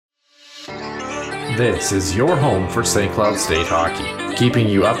This is your home for St. Cloud State hockey, keeping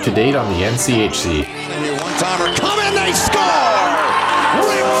you up to date on the NCHC. One-timer coming, they score!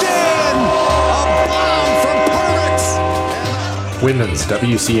 Ripped in! A bomb from Pervix! Women's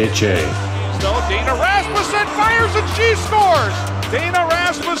WCHA. So Dana Rasmussen fires and she scores! Dana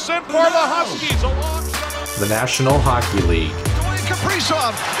Rasmussen for the Huskies alongside The National Hockey League.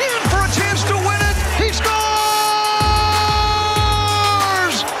 Kaprizov in for a chance to win it! He scores!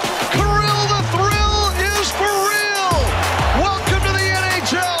 Kirill, the thrill is for real! Welcome to the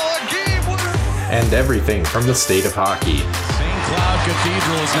NHL, a game winner! And everything from the state of hockey. St. Cloud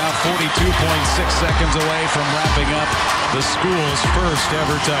Cathedral is now 42.6 seconds away from wrapping up the school's first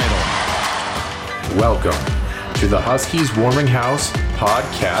ever title. Welcome to the Huskies Warming House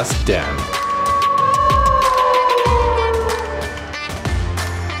Podcast Den.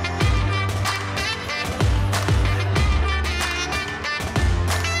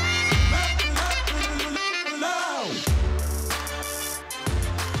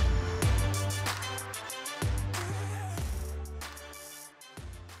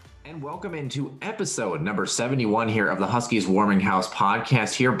 Welcome into episode number 71 here of the Huskies Warming House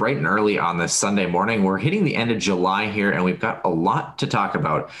podcast here bright and early on this Sunday morning. We're hitting the end of July here, and we've got a lot to talk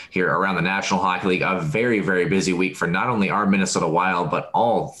about here around the National Hockey League. A very, very busy week for not only our Minnesota Wild, but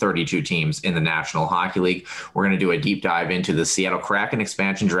all 32 teams in the National Hockey League. We're going to do a deep dive into the Seattle Kraken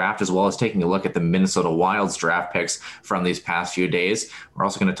expansion draft, as well as taking a look at the Minnesota Wild's draft picks from these past few days. We're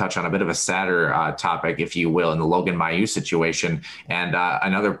also going to touch on a bit of a sadder topic, if you will, in the Logan Mailloux situation, and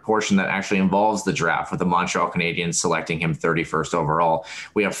another portion that actually involves the draft with the Montreal Canadiens selecting him 31st overall.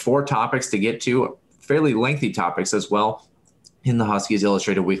 We have 4 topics to get to, fairly lengthy topics as well, in the Huskies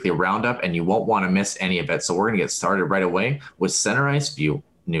Illustrated Weekly Roundup, and you won't want to miss any of it. So we're going to get started right away with Center Ice View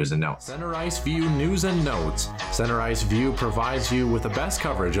News and Notes. Center Ice View News and Notes. Center Ice View provides you with the best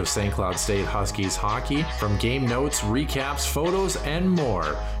coverage of St. Cloud State Huskies hockey, from game notes, recaps, photos, and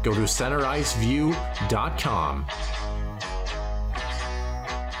more. Go to centericeview.com.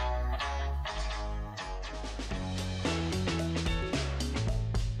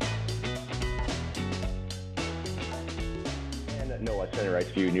 Center Ice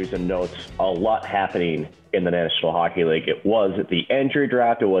View News and Notes. A lot happening in the National Hockey League. It was the entry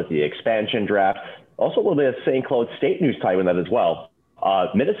draft. It was the expansion draft. Also a little bit of St. Cloud State news tied in that as well.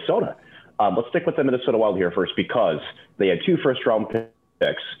 Minnesota. Let's stick with the Minnesota Wild here first, because they had 2 first-round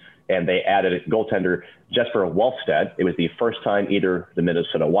picks, and they added a goaltender, Jesper Wallstedt. It was the first time either the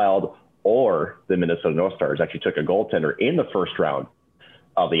Minnesota Wild or the Minnesota North Stars actually took a goaltender in the first round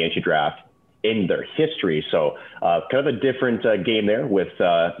of the entry draft in their history. So kind of a different game there with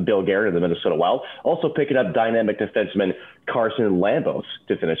Bill Guerin of the Minnesota Wild. Also picking up dynamic defenseman Carson Lambos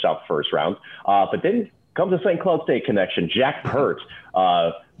to finish off first round. But then comes the St. Cloud State connection. Jack Pert,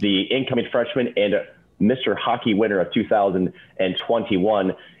 the incoming freshman and Mr. Hockey winner of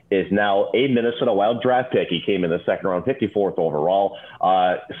 2021, is now a Minnesota Wild draft pick. He came in the second round, 54th overall.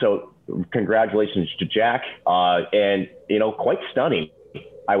 So congratulations to Jack. And, quite stunning,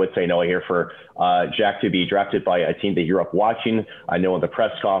 I would say, Noah, here for Jack to be drafted by a team that you're up watching. I know in the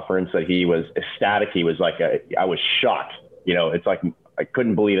press conference that he was ecstatic. He was like, I was shocked. It's like, I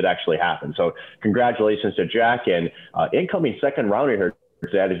couldn't believe it actually happened. So congratulations to Jack, and incoming second rounder here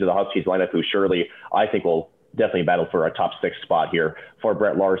added to the Huskies lineup, who surely I think will definitely battle for a top 6 spot here for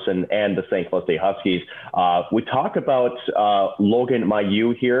Brett Larson and the St. Cloud State Huskies. We talk about Logan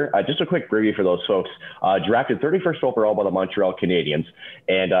Mailloux here. Just a quick preview for those folks. Drafted 31st overall by the Montreal Canadiens.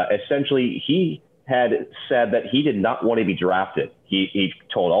 And essentially he had said that he did not want to be drafted. He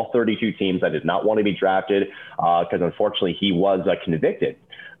told all 32 teams that did not want to be drafted because unfortunately he was convicted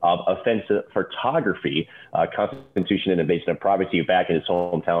of offensive photography, constitution and invasion of privacy back in his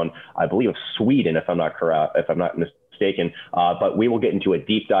hometown, I believe, of Sweden, if I'm not mistaken. But we will get into a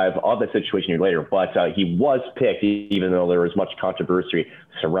deep dive of the situation here later. But he was picked, even though there was much controversy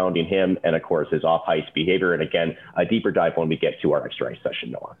surrounding him and, of course, his off-ice behavior. And again, a deeper dive when we get to our extra ice session,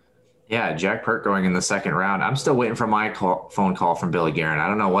 Noah. Yeah, Jack Pert going in the second round. I'm still waiting for my phone call from Billy Guerin. I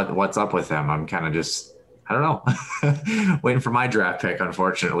don't know what's up with him. I'm kind of just, I don't know, waiting for my draft pick,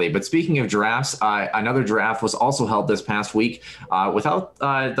 unfortunately. But speaking of drafts, another draft was also held this past week without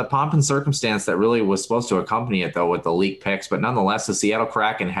the pomp and circumstance that really was supposed to accompany it, though, with the league picks. But nonetheless, the Seattle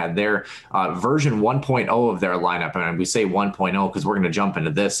Kraken had their version 1.0 of their lineup. And we say 1.0 because we're going to jump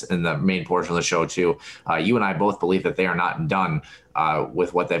into this in the main portion of the show, too. You and I both believe that they are not done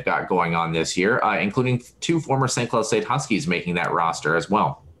with what they've got going on this year, including 2 former St. Cloud State Huskies making that roster as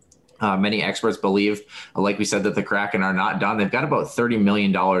well. Many experts believe, like we said, that the Kraken are not done. They've got about $30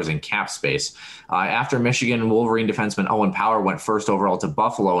 million in cap space. After Michigan Wolverine defenseman Owen Power went first overall to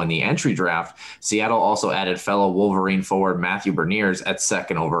Buffalo in the entry draft, Seattle also added fellow Wolverine forward Matthew Beniers at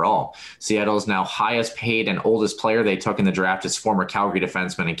second overall. Seattle's now highest paid and oldest player they took in the draft is former Calgary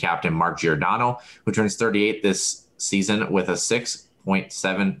defenseman and captain Mark Giordano, who turns 38 this season with a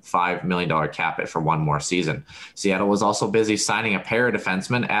 $6.75 million cap hit for one more season. Seattle was also busy signing a pair of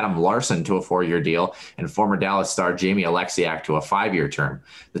defensemen, Adam Larson to a 4-year deal and former Dallas star Jamie Alexiak to a 5-year term.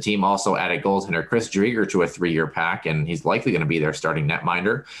 The team also added goaltender Chris Drieger to a 3-year pack, and he's likely going to be their starting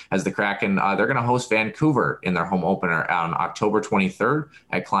netminder. As the Kraken, they're going to host Vancouver in their home opener on October 23rd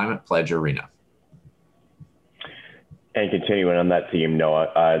at Climate Pledge Arena. And continuing on that theme,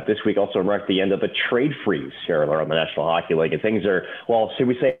 Noah, this week also marked the end of the trade freeze here around the National Hockey League. And things are, well, should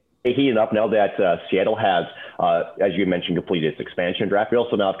we say, heating up now that Seattle has, as you mentioned, completed its expansion draft. We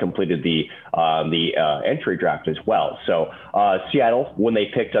also now have completed the entry draft as well. So Seattle, when they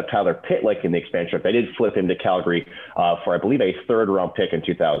picked up Tyler Pitlick in the expansion draft, they did flip him to Calgary for, I believe, a 3rd-round pick in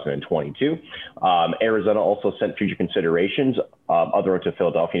 2022. Arizona also sent future considerations other to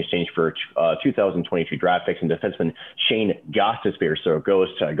Philadelphia in exchange for 2022 draft picks and defenseman Shane Gostisbehere. So it goes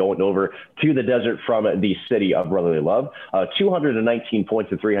to going over to the desert from the city of brotherly love. 219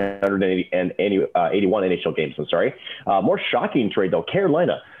 points in 381 NHL games. I'm sorry. More shocking trade, though.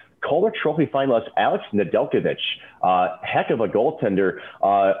 Carolina. Calder Trophy finalist Alex Nedeljkovic, heck of a goaltender.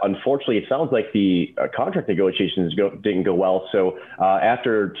 Unfortunately, it sounds like the contract negotiations didn't go well. So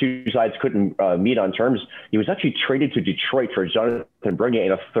after two sides couldn't meet on terms, he was actually traded to Detroit for Jonathan Bernier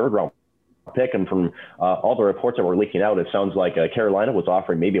in a 3rd-round pick. And from all the reports that were leaking out, it sounds like Carolina was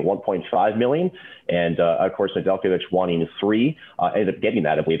offering maybe $1.5 million, and of course Nedeljkovic wanting $3 million. Ended up getting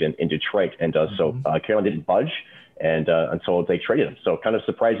that, I believe, in Detroit, and so Carolina didn't budge. And so they traded him. So kind of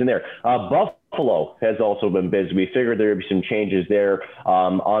surprising there. Buffalo has also been busy. We figured there would be some changes there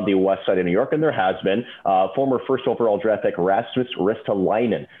on the west side of New York, and there has been. Former 1st overall draft pick Rasmus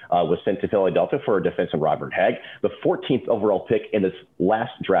Ristolainen was sent to Philadelphia for defenseman Robert Hagg, the 14th overall pick in this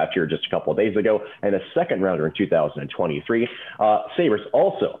last draft here just a couple of days ago, and a 2nd-rounder in 2023. Sabres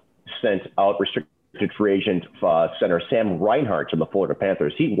also sent out restricted free agent center Sam Reinhart to the Florida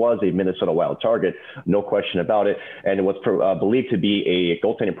Panthers. He was a Minnesota Wild target, no question about it, and it was believed to be a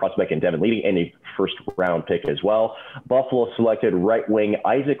goaltending prospect in Devin Leedy and a 1st-round pick as well. Buffalo selected right wing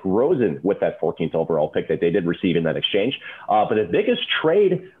Isaac Rosen with that 14th overall pick that they did receive in that exchange. But the biggest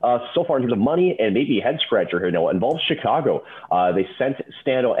trade so far in terms of money and maybe head scratcher here, involves Chicago. They sent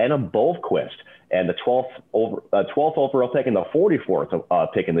Stano and a Bolfquist and the 12th overall pick and the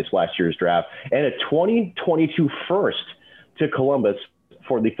 44th pick in this last year's draft, and a 2022 first to Columbus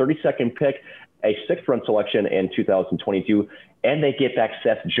for the 32nd pick, a 6th-round selection in 2022, and they get back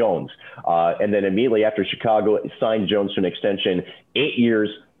Seth Jones. And then immediately after Chicago signed Jones to an extension, 8 years,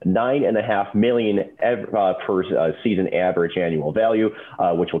 $9.5 million per season average annual value,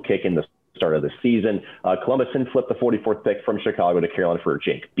 which will kick in the start of the season. Columbus then flipped the 44th pick from Chicago to Carolina for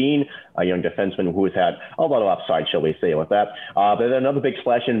Jake Bean, a young defenseman who has had a lot of upside, shall we say, with that. But then another big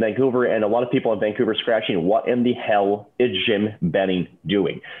splash in Vancouver, and a lot of people in Vancouver scratching, what in the hell is Jim Benning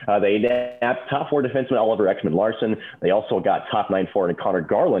doing? They nabbed top 4 defenseman Oliver Ekman-Larsson. They also got top 9 forward Connor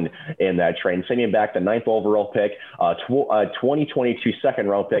Garland in that trade, sending back the 9th overall pick, 2022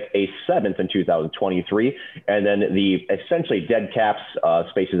 2nd-round pick, a 7th in 2023, and then the essentially dead caps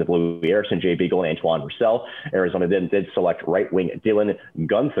spaces of Louis Harrison, Jay Beagle, and Antoine Roussel. Arizona then did select right wing Dylan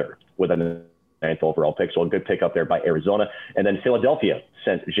Gunther with a 9th overall pick, so a good pick up there by Arizona. And then Philadelphia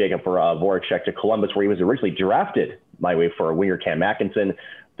sent Jacob for Voracek to Columbus, where he was originally drafted my way for winger Cam Atkinson.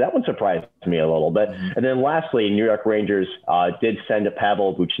 That one surprised me a little bit. And then lastly, New York Rangers did send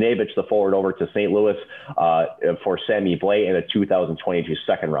Pavel Buchnevich, the forward, over to St. Louis for Sammy Blais and a 2022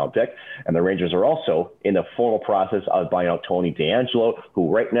 2nd-round pick. And the Rangers are also in the formal process of buying out Tony DeAngelo,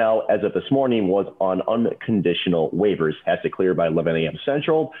 who right now, as of this morning, was on unconditional waivers, has to clear by 11 a.m.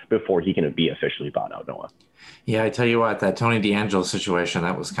 Central before he can be officially bought out, Noah. Yeah, I tell you what, that Tony DeAngelo situation,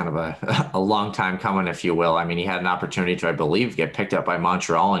 that was kind of a long time coming, if you will. I mean, he had an opportunity to, I believe, get picked up by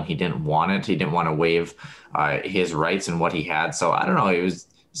Montreal, and he didn't want it. He didn't want to waive his rights and what he had. So I don't know. It was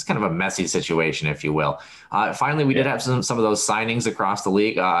just kind of a messy situation, if you will. Finally, we did have some of those signings across the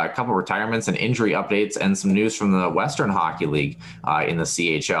league, a couple of retirements and injury updates, and some news from the Western Hockey League in the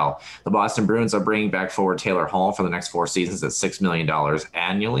CHL. The Boston Bruins are bringing back forward Taylor Hall for the next 4 seasons at $6 million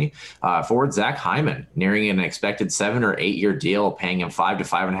annually. Forward Zach Hyman nearing an expected 7 or 8 year deal, paying him $5 to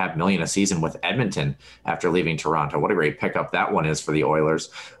 $5.5 million a season with Edmonton after leaving Toronto. What a great pickup that one is for the Oilers.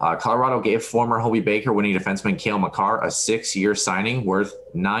 Colorado gave former Hobey Baker winning defenseman Cale Makar a 6-year signing worth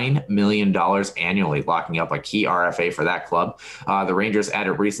 $9 million annually, locking up a key RFA for that club. The Rangers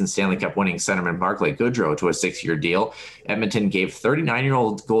added recent Stanley Cup winning centerman Barclay Goodrow to a 6-year deal. Edmonton gave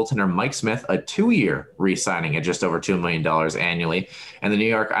 39-year-old goaltender Mike Smith a 2-year re-signing at just over $2 million annually. And the New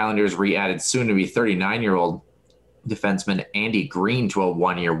York Islanders re-added soon-to-be 39-year-old defenseman Andy Green to a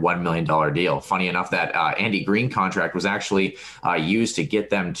 1-year, $1 million deal. Funny enough, that Andy Green contract was actually used to get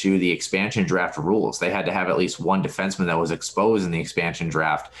them to the expansion draft rules. They had to have at least one defenseman that was exposed in the expansion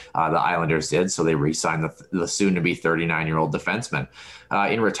draft. The Islanders did, so they re-signed the soon-to-be 39-year-old defenseman.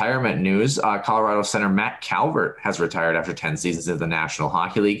 In retirement news, Colorado center Matt Calvert has retired after 10 seasons in the National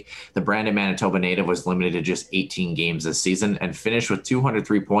Hockey League. The Brandon, Manitoba native was limited to just 18 games this season and finished with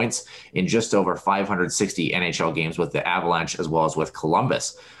 203 points in just over 560 NHL games with the Avalanche as well as with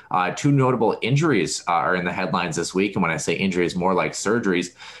Columbus. Two notable injuries are in the headlines this week. And when I say injuries, more like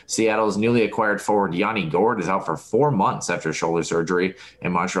surgeries. Seattle's newly acquired forward Yanni Gourde is out for 4 months after shoulder surgery.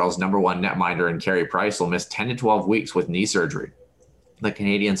 And Montreal's #1 netminder and Carey Price will miss 10 to 12 weeks with knee surgery. The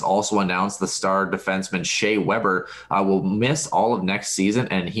Canadiens also announced the star defenseman Shea Weber will miss all of next season,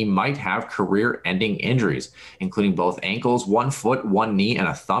 and he might have career-ending injuries, including both ankles, 1 foot, 1 knee, and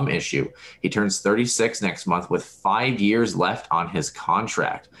a thumb issue. He turns 36 next month with 5 years left on his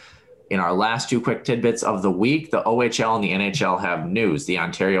contract. In our last 2 quick tidbits of the week, the OHL and the NHL have news. The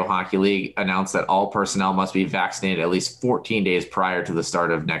Ontario Hockey League announced that all personnel must be vaccinated at least 14 days prior to the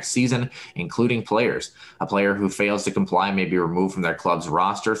start of next season, including players. A player who fails to comply may be removed from their club's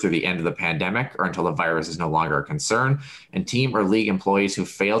roster through the end of the pandemic or until the virus is no longer a concern. And team or league employees who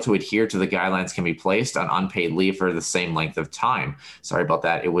fail to adhere to the guidelines can be placed on unpaid leave for the same length of time. Sorry about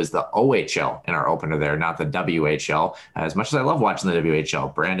that. It was the OHL in our opener there, not the WHL. As much as I love watching the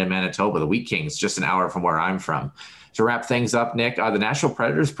WHL, Brandon, Manitoba, the Wheat Kings, just an hour from where I'm from. To wrap things up, Nick, the Nashville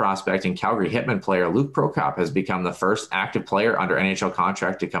Predators prospect and Calgary Hitmen player Luke Prokop has become the first active player under NHL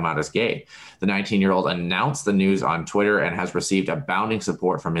contract to come out as gay. The 19-year-old announced the news on Twitter and has received abounding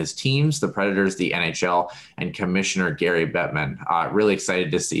support from his teams, the Predators, the NHL, and Commissioner Gary Bettman. Really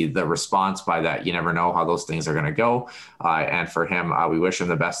excited to see the response by that. You never know how those things are going to go. And for him, we wish him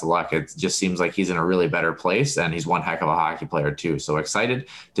the best of luck. It just seems like he's in a really better place, and he's one heck of a hockey player too. So excited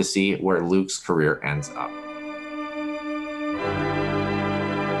to see where Luke's career ends up.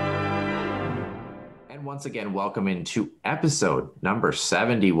 Once again, welcome into episode number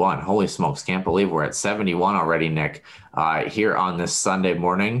 71. Holy smokes, can't believe we're at 71 already, Nick, here on this Sunday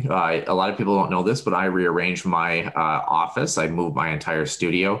morning. A lot of people don't know this, but I rearranged my office. I moved my entire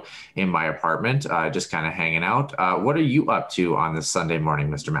studio in my apartment, just kind of hanging out. What are you up to on this Sunday morning,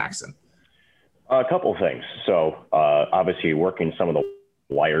 Mr. Maxson? A couple of things. So obviously working some of the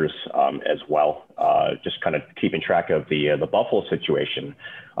wires as well, just kind of keeping track of the Buffalo situation.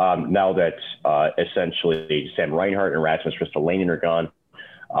 Now that essentially Sam Reinhart and Rasmus Ristolainen are gone,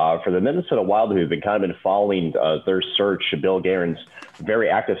 for the Minnesota Wild, who've been following their search, Bill Guerin's very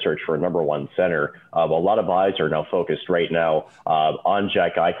active search for a #1 center, a lot of eyes are now focused right now on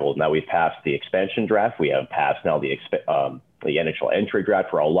Jack Eichel. Now we've passed the expansion draft. We have passed now the NHL entry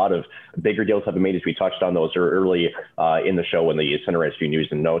draft, where a lot of bigger deals have been made, as we touched on those early in the show when the center has few news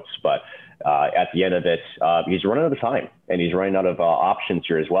and notes. But at the end of it, he's running out of time, and he's running out of options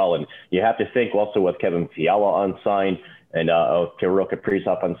here as well. And you have to think also with Kevin Fiala unsigned and Kirill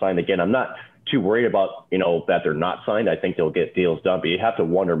Kaprizov unsigned. Again, I'm not too worried about, that they're not signed. I think they'll get deals done, but you have to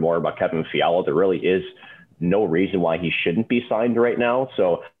wonder more about Kevin Fiala. There really is no reason why he shouldn't be signed right now.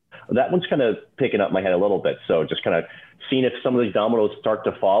 So that one's kind of picking up my head a little bit. So just kind of seeing if some of these dominoes start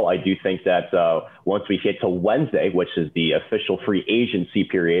to fall. I do think that once we get to Wednesday, which is the official free agency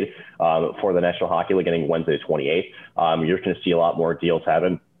period for the National Hockey League, getting Wednesday the 28th, you're going to see a lot more deals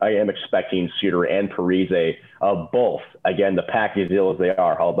happen. I am expecting Suter and Parise, both, again, the package deal as they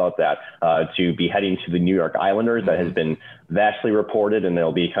are, how about that, to be heading to the New York Islanders. That has been vastly reported, and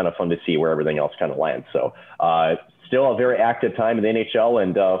it'll be kind of fun to see where everything else kind of lands. So still a very active time in the NHL.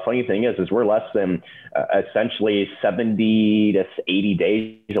 And funny thing is we're less than essentially 70 to 80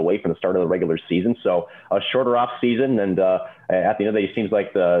 days away from the start of the regular season. So a shorter off season. And at the end of the day, it seems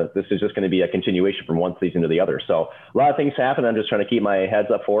like this is just going to be a continuation from one season to the other. So a lot of things happen. I'm just trying to keep my heads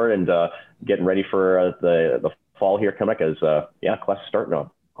up for it and getting ready for the fall here coming up, because class is starting in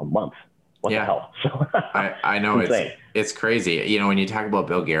a month. What the hell? So I know it's crazy. When you talk about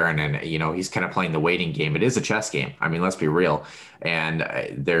Bill Guerin and, he's kind of playing the waiting game, it is a chess game. I mean, let's be real. And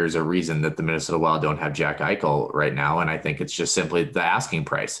there's a reason that the Minnesota Wild don't have Jack Eichel right now. And I think it's just simply the asking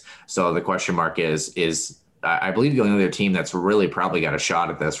price. So the question mark is I believe the only other team that's really probably got a shot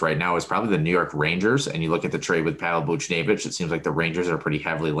at this right now is probably the New York Rangers. And you look at the trade with Pavel Buchnevich, it seems like the Rangers are pretty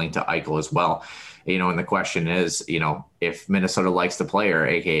heavily linked to Eichel as well. And the question is, if Minnesota likes the player,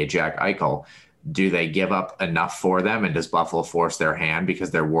 aka Jack Eichel, do they give up enough for them, and does Buffalo force their hand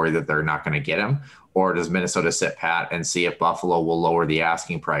because they're worried that they're not going to get him? Or does Minnesota sit pat and see if Buffalo will lower the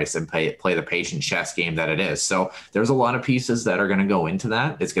asking price and play the patient chess game that it is? So there's a lot of pieces that are going to go into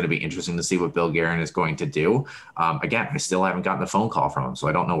that. It's going to be interesting to see what Bill Guerin is going to do. Again, I still haven't gotten a phone call from him, so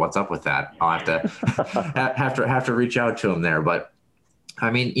I don't know what's up with that. I'll have to have to reach out to him there. But I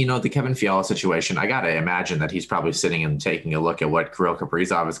mean, the Kevin Fiala situation, I got to imagine that he's probably sitting and taking a look at what Kirill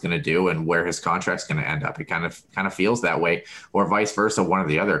Kaprizov is going to do and where his contract's going to end up. It kind of feels that way, or vice versa, one or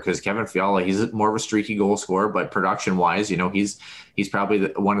the other, because Kevin Fiala, he's more of a streaky goal scorer, but production wise, he's probably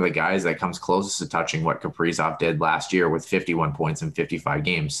one of the guys that comes closest to touching what Kaprizov did last year with 51 points in 55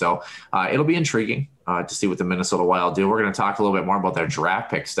 games. So it'll be intriguing to see what the Minnesota Wild do. We're going to talk a little bit more about their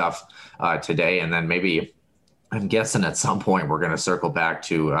draft pick stuff today, and then maybe I'm guessing at some point we're going to circle back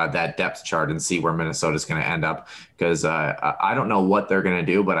to that depth chart and see where Minnesota is going to end up, because I don't know what they're going to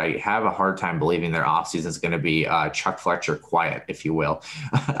do, but I have a hard time believing their offseason is going to be Chuck Fletcher quiet, if you will.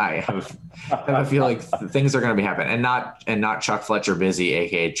 I have a feeling things are going to be happening, and not Chuck Fletcher busy,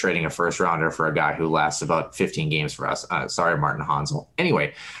 aka trading a first rounder for a guy who lasts about 15 games for us. Sorry, Martin Hansel.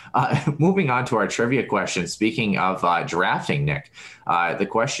 Anyway, moving on to our trivia question. Speaking of drafting, Nick, the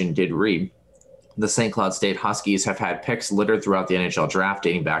question did read: the St. Cloud State Huskies have had picks littered throughout the NHL draft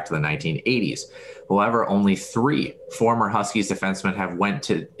dating back to the 1980s. However, only 3 former Huskies defensemen have went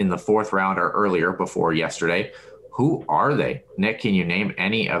in the 4th round or earlier before yesterday. Who are they? Nick, can you name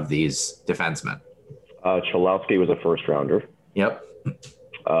any of these defensemen? Cholowski was a first rounder. Yep.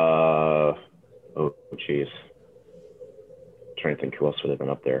 Oh, geez. Trying to think who else would have been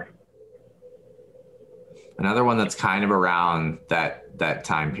up there. Another one that's kind of around that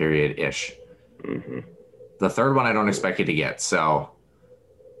time period-ish. Mm-hmm. The third one I don't expect you to get. So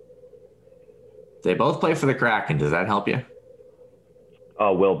they both play for the Kraken. Does that help you?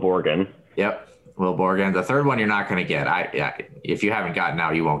 Will Borgen. Yep. Will Borgen. The third one you're not going to get. If you haven't gotten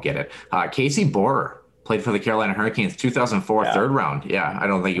out, you won't get it. Casey Borer played for the Carolina Hurricanes, 2004 third round. Yeah, I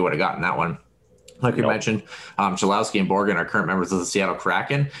don't think you would have gotten that one. Like we mentioned, Cholowski and Borgen are current members of the Seattle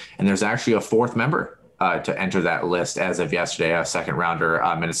Kraken, and there's actually a 4th member to enter that list as of yesterday, a 2nd rounder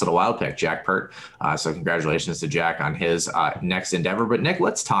Minnesota Wild pick, Jack Pert. So congratulations to Jack on his next endeavor. But Nick,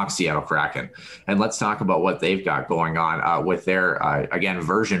 let's talk Seattle Kraken, and let's talk about what they've got going on with their, again,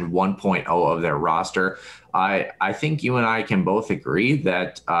 version 1.0 of their roster. I think you and I can both agree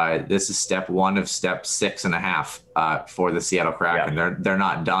that this is step 1 of step 6.5 for the Seattle Kraken. Yeah. They're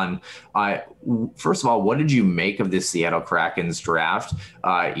not done. First of all, what did you make of this Seattle Kraken's draft?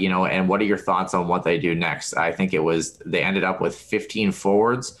 And what are your thoughts on what they do next? I think they ended up with 15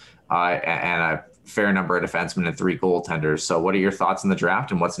 forwards and a fair number of defensemen and 3 goaltenders. So what are your thoughts on the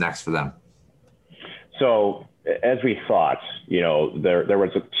draft and what's next for them? So as we thought, there was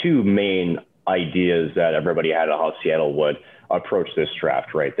 2 main ideas that everybody had of how Seattle would approach this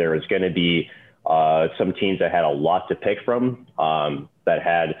draft, right? There was going to be some teams that had a lot to pick from, that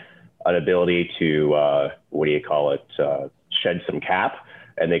had an ability to, shed some cap,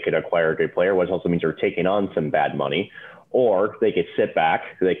 and they could acquire a good player, which also means they're taking on some bad money. Or they could sit back,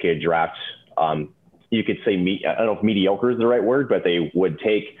 they could draft, you could say, I don't know if mediocre is the right word, but they would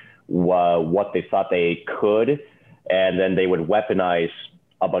take what they thought they could, and then they would weaponize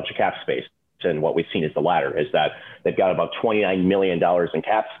a bunch of cap space. And what we've seen is the latter, is that they've got about $29 million in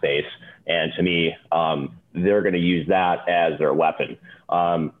cap space. And to me, they're going to use that as their weapon.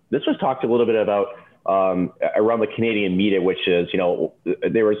 This was talked a little bit about around the Canadian media, which is,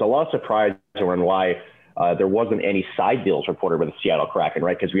 there was a lot of surprise around why there wasn't any side deals reported with the Seattle Kraken,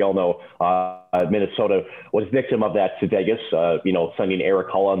 right? Because we all know Minnesota was victim of that to Vegas, sending Eric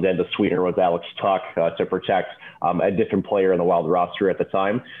Holland, and the sweetener was Alex Tuck to protect a different player in the Wild roster at the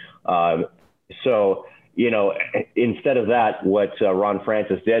time. So, instead of that, what Ron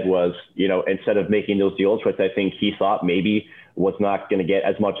Francis did was, instead of making those deals, which I think he thought maybe was not going to get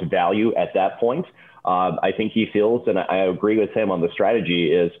as much value at that point, I think he feels, and I agree with him on the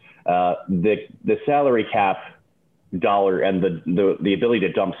strategy, is the salary cap dollar and the ability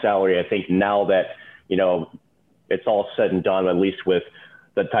to dump salary. I think now that, it's all said and done, at least with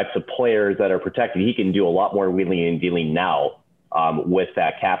the types of players that are protected, he can do a lot more wheeling and dealing now with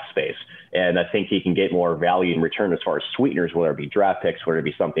that cap space. And I think he can get more value in return as far as sweeteners, whether it be draft picks, whether it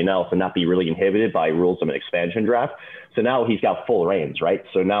be something else, and not be really inhibited by rules of an expansion draft. So now he's got full reins, right?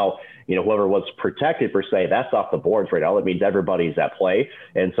 So now, whoever was protected per se, that's off the boards right now. That means everybody's at play.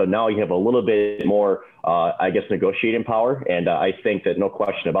 And so now you have a little bit more I guess, negotiating power. And I think that no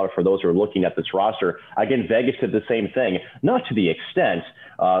question about it, for those who are looking at this roster, again, Vegas did the same thing, not to the extent,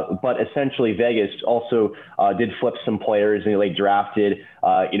 but essentially Vegas also did flip some players, and they drafted,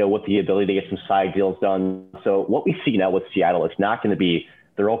 with the ability to get some side deals done. So what we see now with Seattle is not going to be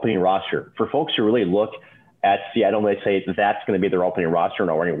their opening roster. For folks who really look at Seattle, they say that's going to be their opening roster,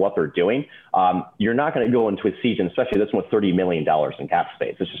 knowing what they're doing. You're not going to go into a season, especially this one, with $30 million in cap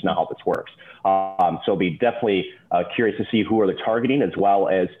space. It's just not how this works. So I'll be definitely curious to see who are they targeting, as well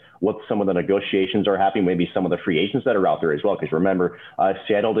as what some of the negotiations are happening, maybe some of the free agents that are out there as well. Because remember,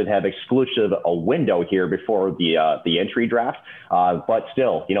 Seattle did have exclusive a window here before the entry draft, but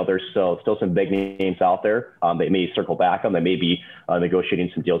still, there's still some big names out there. They may circle back on. They may be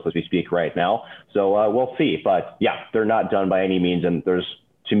negotiating some deals as we speak right now. So we'll see. But yeah, they're not done by any means, and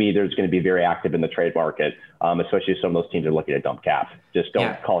to me, there's going to be very active in the trade market, especially if some of those teams are looking to dump cap. Just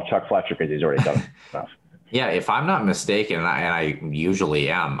don't call Chuck Fletcher because he's already done enough. Yeah, if I'm not mistaken, and I usually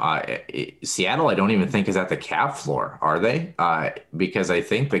am, Seattle, I don't even think is at the cap floor, are they? Because I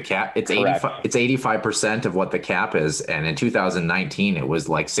think the cap, it's 85% of what the cap is. And in 2019, it was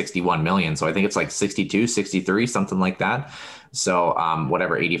like 61 million. So I think it's like 62, 63, something like that. So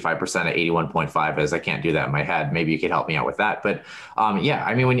whatever 85% of 81.5 is, I can't do that in my head. Maybe you could help me out with that. But yeah,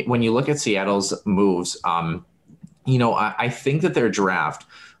 I mean, when you look at Seattle's moves, I think that their draft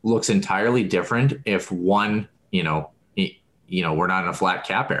looks entirely different if one, we're not in a flat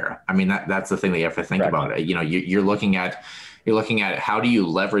cap era. I mean, that's the thing that you have to think about. You're looking at how do you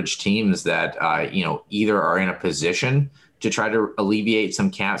leverage teams that, either are in a position to try to alleviate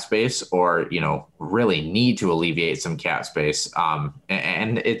some cap space or, really need to alleviate some cap space.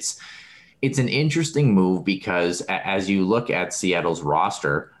 And it's an interesting move because as you look at Seattle's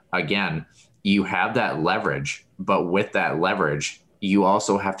roster, again, you have that leverage, but with that leverage, you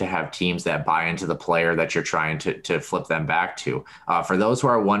also have to have teams that buy into the player that you're trying to flip them back to. For those who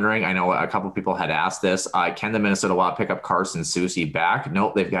are wondering, I know a couple of people had asked this, can the Minnesota Wild pick up Carson Soucy back?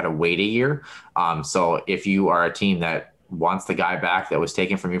 Nope, they've got to wait a year. So if you are a team that wants the guy back that was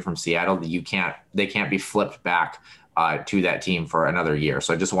taken from you from Seattle, they can't be flipped back to that team for another year.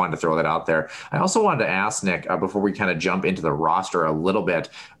 So I just wanted to throw that out there. I also wanted to ask Nick, before we kind of jump into the roster a little bit,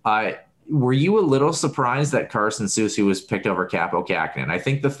 were you a little surprised that Carson Soucy was picked over Kaapo Kähkönen? I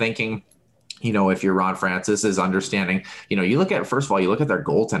think the thinking, if you're Ron Francis, is understanding, you look at, first of all, you look at their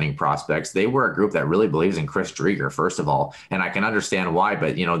goaltending prospects. They were a group that really believes in Chris Driedger, first of all, and I can understand why,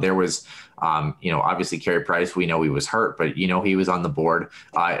 but, there was, obviously Carey Price, we know he was hurt, but, he was on the board.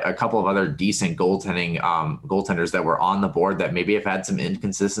 A couple of other decent goaltenders that were on the board that maybe have had some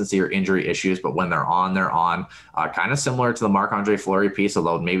inconsistency or injury issues, but when they're on, kind of similar to the Marc-Andre Fleury piece,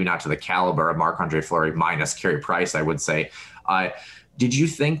 although maybe not to the caliber of Marc-Andre Fleury minus Carey Price, I would say. Did you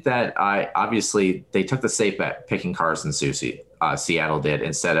think that obviously they took the safe bet picking Carson Soucy, Seattle did,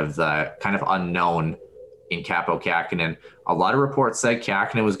 instead of the kind of unknown in Kaapo Kähkönen? A lot of reports said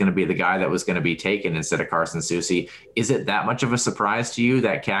Kähkönen was going to be the guy that was going to be taken instead of Carson Soucy. Is it that much of a surprise to you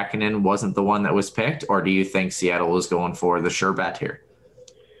that Kähkönen wasn't the one that was picked, or do you think Seattle was going for the sure bet here?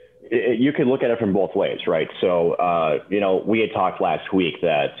 You could look at it from both ways, right? So, we had talked last week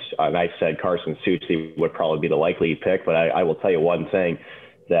that I said Carson Soucy would probably be the likely pick, but I will tell you one thing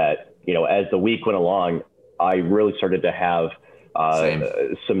that, as the week went along, I really started to have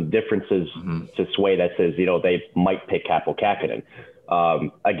some differences to sway that says, they might pick Kaapo Kähkönen.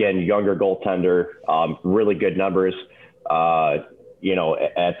 Again, younger goaltender, really good numbers. At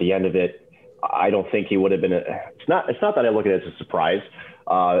the end of it, I don't think he would have been. It's not that I look at it as a surprise.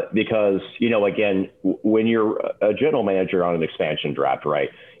 Because, again, when you're a general manager on an expansion draft, right,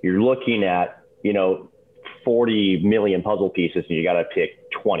 you're looking at, 40 million puzzle pieces and you got to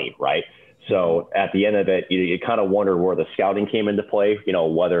pick 20, right? So at the end of it, you kind of wonder where the scouting came into play,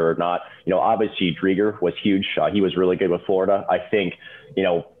 whether or not, obviously Driedger was huge. He was really good with Florida. I think,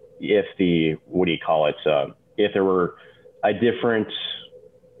 if if there were a different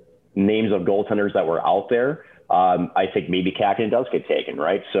names of goaltenders that were out there, I think maybe Kähkönen does get taken,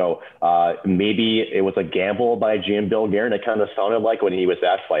 right? So maybe it was a gamble by GM Bill Guerin. It kind of sounded like when he was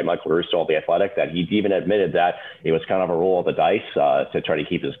asked by Michael Russo of The Athletic that he even admitted that it was kind of a roll of the dice to try to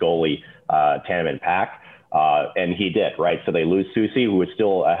keep his goalie tandem in pack. And he did, right? So they lose Soucy, who is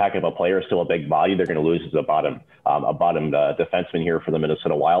still a heck of a player, still a big body. They're going to lose as a bottom defenseman here for the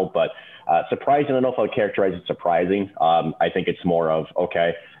Minnesota Wild. But surprising, I don't know if I would characterize it surprising. I think it's more of,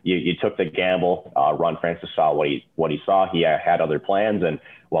 okay, you took the gamble. Ron Francis saw what he saw. He had other plans, and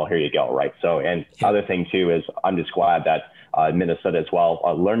well, here you go, right? So, and other thing too is I'm just glad that Minnesota as well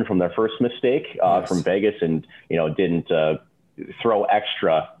learned from their first mistake from Vegas, and didn't throw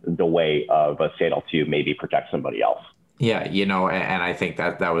extra the way of Seattle to maybe protect somebody else. Yeah, and I think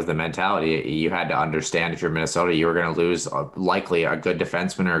that was the mentality. You had to understand if you're Minnesota, you were going to lose likely a good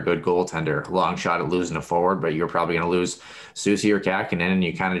defenseman or a good goaltender. Long shot at losing a forward, but you're probably going to lose Susie or Kakinen, and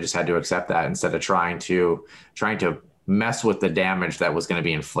you kind of just had to accept that instead of trying to mess with the damage that was going to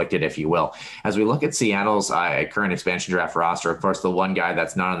be inflicted, if you will. As we look at Seattle's current expansion draft roster, of course, the one guy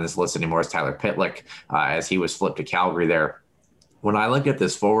that's not on this list anymore is Tyler Pitlick, as he was flipped to Calgary there. When I look at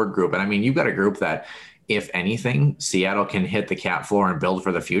this forward group, and I mean, you've got a group that, if anything, Seattle can hit the cap floor and build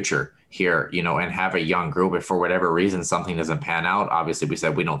for the future here, and have a young group. If for whatever reason something doesn't pan out, obviously we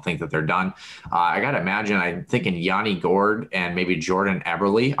said we don't think that they're done. I got to imagine, I'm thinking Yanni Gord and maybe Jordan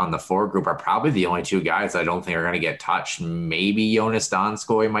Eberle on the forward group are probably the only two guys I don't think are going to get touched. Maybe Jonas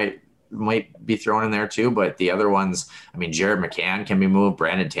Donskoy might be thrown in there too, but the other ones, I mean, Jared McCann can be moved,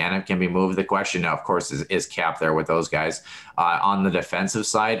 Brandon Tanev can be moved. The question now, of course, is cap there with those guys. On the defensive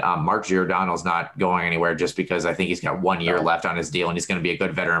side, Mark Giordano's not going anywhere just because I think he's got 1 year left on his deal, and he's going to be a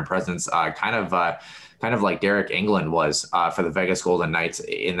good veteran presence, kind of like Derek England was for the Vegas Golden Knights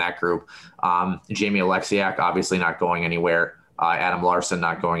in that group. Jamie Alexiak obviously not going anywhere. Adam Larson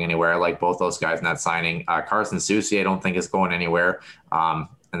not going anywhere. I like both those guys in that signing. Carson Soucy I don't think is going anywhere.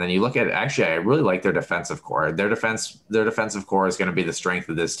 And then you look at, actually, I really like their defensive core. Their defensive core is going to be the strength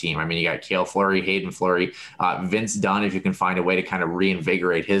of this team. I mean, you got Cale Fleury, Hayden Fleury, Vince Dunn, if you can find a way to kind of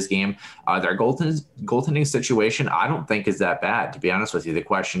reinvigorate his game. Their goaltending situation, I don't think is that bad, to be honest with you. The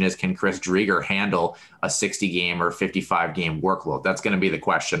question is, can Chris Driedger handle a 60-game or 55-game workload? That's going to be the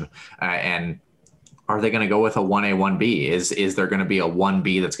question. And are they going to go with a 1A, 1B? Is there going to be a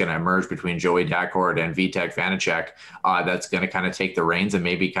 1B that's going to emerge between Joey Daccord and Vitek Vanacek that's going to kind of take the reins and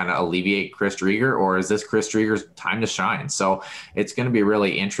maybe kind of alleviate Chris Driedger? Or is this Chris Driedger's time to shine? So it's going to be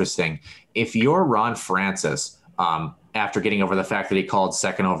really interesting. If you're Ron Francis, after getting over the fact that he called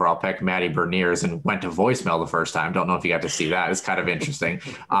second overall pick Matty Berniers and went to voicemail the first time, don't know if you got to see that. It's kind of interesting.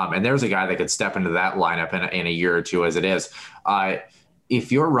 And there's a guy that could step into that lineup in a year or two as it is.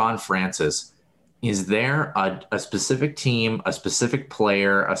 If you're Ron Francis, is there a specific team, a specific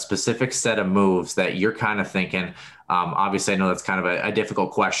player, a specific set of moves that you're kind of thinking? Obviously, I know that's kind of a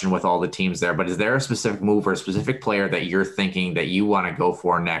difficult question with all the teams there, but is there a specific move or a specific player that you're thinking that you want to go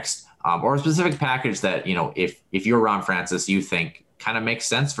for next, or a specific package that, if you're Ron Francis, you think kind of makes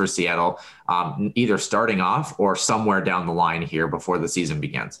sense for Seattle, either starting off or somewhere down the line here before the season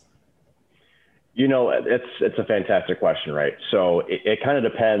begins? It's a fantastic question, right? So it kind of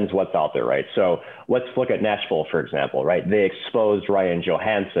depends what's out there, right? So let's look at Nashville, for example, right? They exposed Ryan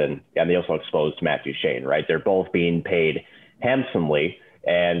Johansson, and they also exposed Matt Duchene, right? They're both being paid handsomely,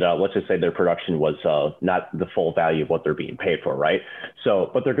 and let's just say their production was not the full value of what they're being paid for, right?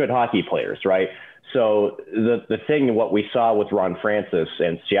 So, but they're good hockey players, right? So the thing, what we saw with Ron Francis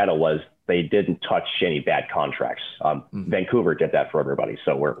and Seattle was they didn't touch any bad contracts. Vancouver did that for everybody,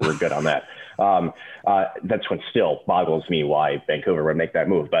 so we're good on that. That's what still boggles me why Vancouver would make that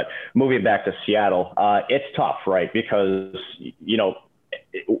move. But moving back to Seattle, it's tough, right? Because,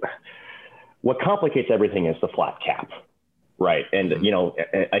 what complicates everything is the flat cap, right? And,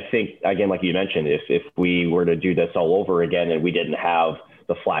 I think, again, like you mentioned, if we were to do this all over again and we didn't have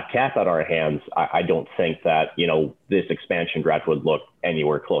the flat cap at our hands, I don't think that, this expansion draft would look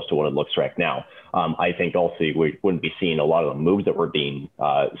anywhere close to what it looks right now. I think also we wouldn't be seeing a lot of the moves that we're being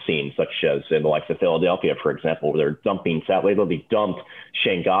seen, such as in the likes of Philadelphia, for example, where they're dumping, sadly, they dumped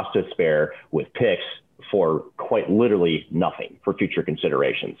Shane Gostisbehere with picks for quite literally nothing for future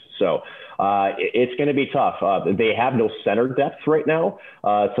considerations. So it's going to be tough. They have no center depth right now.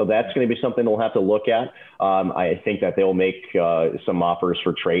 So that's going to be something they'll have to look at. I think that they'll make some offers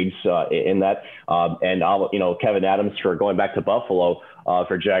for trades in that. And Kevin Adams, for going back to Buffalo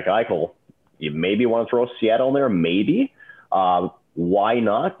for Jack Eichel, you maybe want to throw Seattle in there, maybe. Why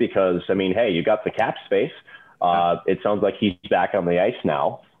not? Because, hey, you got the cap space. It sounds like he's back on the ice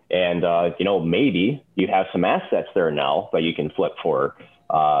now. And, maybe you have some assets there now that you can flip for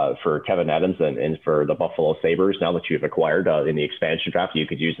Kevin Adams and for the Buffalo Sabres now that you've acquired in the expansion draft you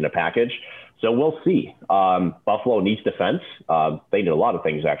could use in a package. So we'll see. Buffalo needs defense. They need a lot of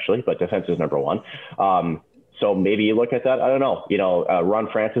things, actually, but defense is number one. So maybe you look at that. I don't know. Ron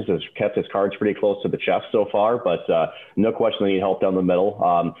Francis has kept his cards pretty close to the chest so far, but no question they need help down the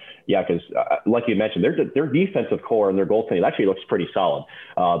middle. Because like you mentioned, their defensive core and their goaltending actually looks pretty solid.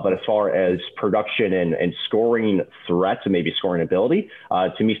 But as far as production and scoring threats and maybe scoring ability,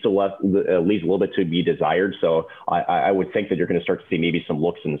 to me still leaves a little bit to be desired. So I would think that you're going to start to see maybe some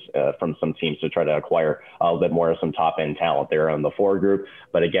looks from some teams to try to acquire a little bit more of some top end talent there on the forward group.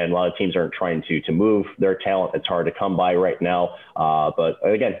 But again, a lot of teams aren't trying to move their talent talent. It's hard to come by right now. But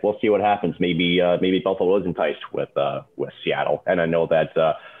again, we'll see what happens. Maybe Buffalo is enticed with Seattle. And I know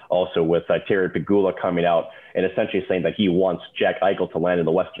that also with Terry Pegula coming out and essentially saying that he wants Jack Eichel to land in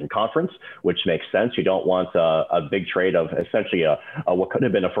the Western Conference, which makes sense. You don't want a big trade of essentially what could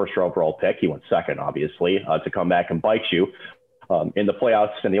have been a first overall pick. He went second, obviously, to come back and bite you in the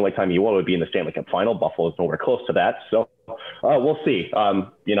playoffs. And the only time you would be in the Stanley Cup final. Buffalo's nowhere close to that. So we'll see.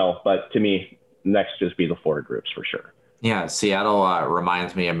 But to me, next just be the four groups for sure. Yeah, Seattle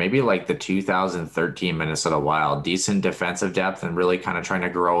reminds me of maybe like the 2013 Minnesota Wild. Decent defensive depth and really kind of trying to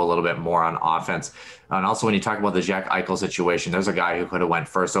grow a little bit more on offense. And also when you talk about the Jack Eichel situation, there's a guy who could have went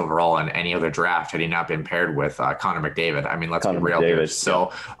first overall in any other draft had he not been paired with Connor McDavid. I mean, let's be real here.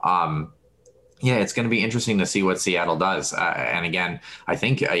 So, yeah, it's going to be interesting to see what Seattle does. And again, I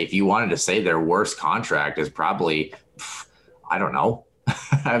think if you wanted to say their worst contract is probably, I don't know.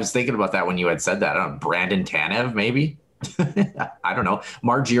 I was thinking about that when you had said that. I don't know, Brandon Tanev, maybe? I don't know.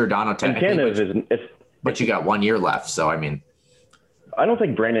 Mark Giordano technically, but you got 1 year left. So, I mean, I don't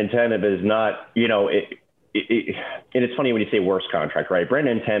think Brandon Tanev is not, and it's funny when you say worst contract, right?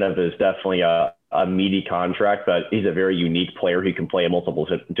 Brandon Tanev is definitely a meaty contract, but he's a very unique player who can play in multiple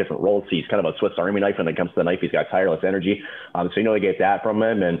different roles. He's kind of a Swiss Army knife when it comes to the knife. He's got tireless energy. So you get that from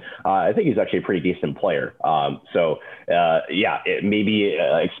him. And I think he's actually a pretty decent player. It may be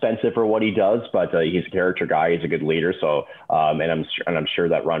expensive for what he does, but he's a character guy. He's a good leader. So, and I'm sure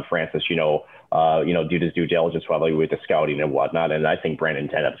that Ron Francis, do his due diligence probably with the scouting and whatnot. And I think Brandon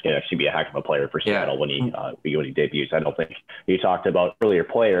Tanev is going to actually be a heck of a player for Seattle when he debuts. I don't think he talked about earlier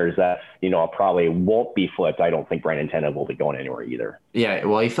players that, probably won't be flipped. I don't think Brandon Tanev will be going anywhere either. Yeah,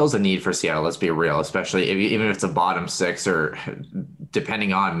 well, he fills a need for Seattle. Let's be real, especially even if it's a bottom six or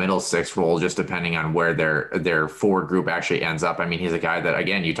depending on middle six role, just depending on where their forward group actually ends up. I mean, he's a guy that,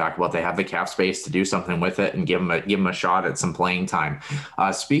 again, you talk about they have the cap space to do something with it and give him a shot at some playing time.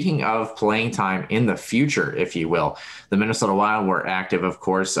 Speaking of playing time in the future, if you will, the Minnesota Wild were active, of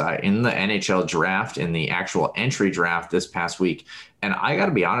course, in the NHL draft, in the actual entry draft this past week. And I got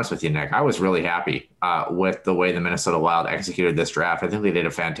to be honest with you, Nick, I was really happy with the way the Minnesota Wild executed this draft. I think they did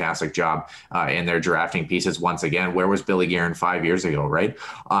a fantastic job in their drafting pieces. Once again, where was Billy Guerin 5 years ago, right?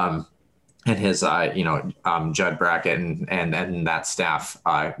 And his, Judd Brackett and that staff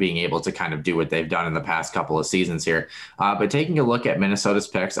being able to kind of do what they've done in the past couple of seasons here. But taking a look at Minnesota's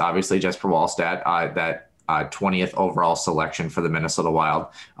picks, obviously Jesper Wallstedt, that 20th overall selection for the Minnesota Wild.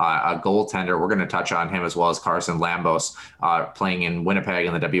 A goaltender, we're going to touch on him as well as Carson Lambos playing in Winnipeg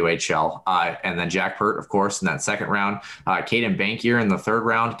in the WHL. And then Jack Pert, of course, in that second round. Caden Bankier in the third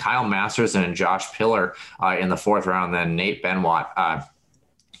round. Kyle Masters and Josh Pillar in the fourth round. And then Nate Benoit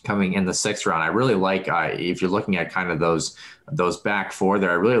coming in the sixth round. I really like, if you're looking at kind of those back four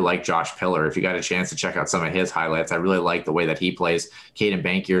there, I really like Josh Pillar. If you got a chance to check out some of his highlights, I really like the way that he plays. Caden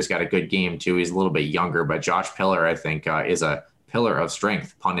Bankier's got a good game too. He's a little bit younger, but Josh Pillar, I think, is a pillar of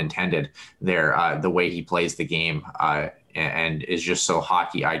strength, pun intended there, the way he plays the game and is just so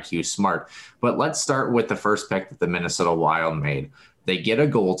hockey IQ smart. But let's start with the first pick that the Minnesota Wild made. They get a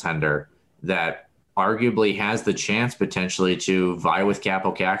goaltender that arguably has the chance potentially to vie with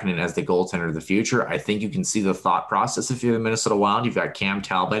Kaapo Kähkönen as the goaltender of the future. I think you can see the thought process if you're the Minnesota Wild. You've got Cam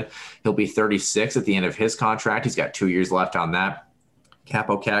Talbot. He'll be 36 at the end of his contract. He's got 2 years left on that.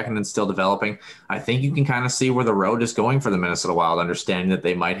 Kaapo Kähkönen's still developing. I think you can kind of see where the road is going for the Minnesota Wild, understanding that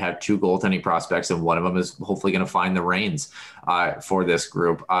they might have two goaltending prospects, and one of them is hopefully going to find the reins for this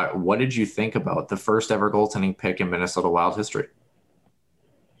group. What did you think about the first ever goaltending pick in Minnesota Wild history?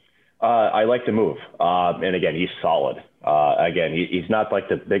 I like the move. And again, he's solid. Again, he's not like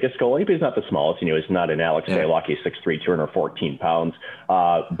the biggest goalie, but he's not the smallest. He's not an Alex Baylock. He's 6'3", 214 pounds.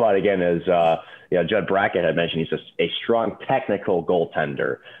 But again, as Judd Brackett had mentioned, he's a strong technical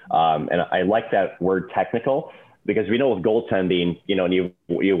goaltender. And I like that word technical, because we know with goaltending, and you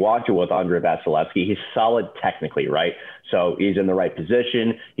watch it with Andrei Vasilevsky, he's solid technically, right? So he's in the right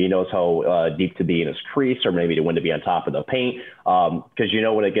position. He knows how deep to be in his crease, or maybe when to be on top of the paint. Because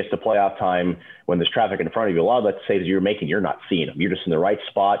when it gets to playoff time, when there's traffic in front of you, a lot of the saves you're making, you're not seeing them. You're just in the right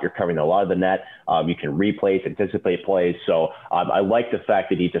spot. You're covering a lot of the net. You can replace, anticipate plays. So I like the fact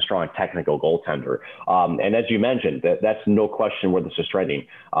that he's a strong technical goaltender. And as you mentioned, that's no question where this is trending.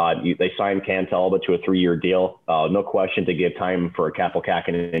 They signed Cam Talbot to a 3-year deal. No question, to give time for Kaapo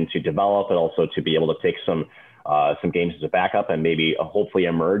Kähkönen to develop, and also to be able to take some games as a backup and maybe hopefully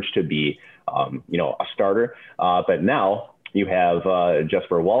emerge to be, a starter. But now you have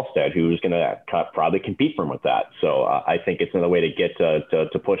Jesper Wallstedt, who's going to probably compete for him with that. So I think it's another way to get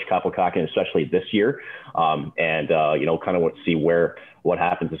to push Kapelkakin, especially this year, and kind of see what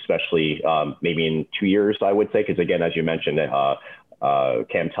happens, especially maybe in 2 years, I would say, because again, as you mentioned,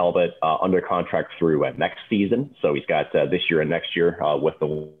 Cam Talbot under contract through next season, so he's got this year and next year with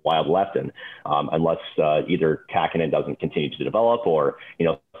the Wild left, and unless either Kakinen doesn't continue to develop or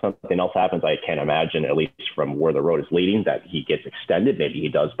something else happens, I can't imagine, at least from where the road is leading, that he gets extended. Maybe he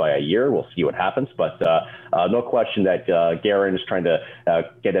does by a year. We'll see what happens, but no question that Guerin is trying to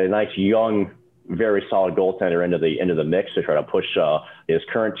get a nice young, very solid goaltender into the mix to try to push his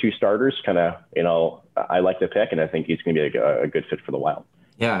current two starters. I like the pick, and I think he's going to be a good fit for the Wild.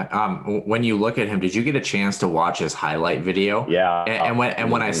 Yeah. When you look at him, did you get a chance to watch his highlight video? Yeah. And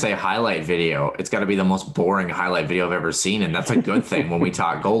when I say highlight video, it's got to be the most boring highlight video I've ever seen, and that's a good thing when we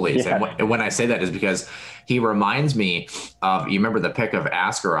talk goalies. Yeah. And when I say that is because he reminds me of, you remember the pick of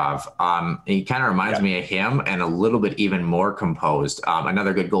Askarov? He kind of reminds me of him, and a little bit even more composed.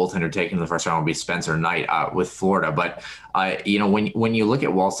 Another good goaltender taken in the first round would be Spencer Knight with Florida. But when you look at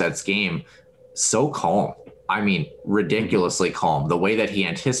Wallstedt's game, so calm. I mean, ridiculously calm. The way that he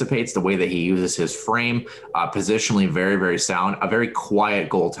anticipates, the way that he uses his frame, positionally very, very sound, a very quiet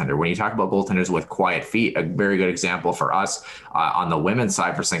goaltender. When you talk about goaltenders with quiet feet, a very good example for us on the women's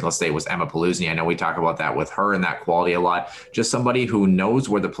side for St. Louis State was Emma Paluzzi. I know we talk about that with her and that quality a lot. Just somebody who knows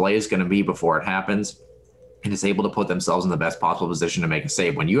where the play is going to be before it happens and is able to put themselves in the best possible position to make a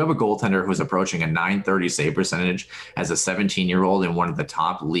save. When you have a goaltender who's approaching a .930 save percentage as a 17-year-old in one of the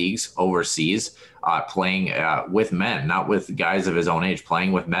top leagues overseas, playing with men, not with guys of his own age,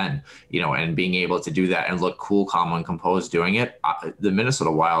 playing with men, and being able to do that and look cool, calm, and composed doing it, the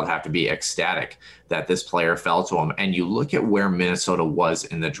Minnesota Wild have to be ecstatic that this player fell to him. And you look at where Minnesota was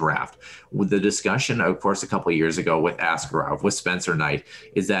in the draft. With the discussion, of course, a couple of years ago with Askarov, with Spencer Knight,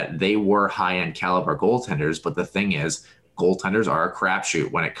 is that they were high-end caliber goaltenders, but the thing is, goaltenders are a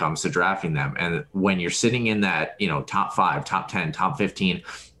crapshoot when it comes to drafting them. And when you're sitting in that, top 5, top 10, top 15,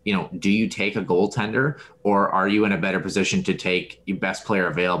 do you take a goaltender, or are you in a better position to take your best player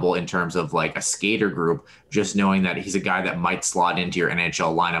available in terms of like a skater group, just knowing that he's a guy that might slot into your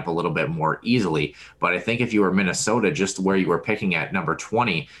NHL lineup a little bit more easily? But I think if you were Minnesota, just where you were picking at number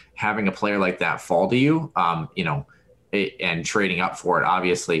 20, having a player like that fall to you, and trading up for it,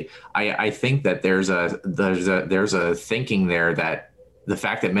 obviously, I think that there's a thinking there that the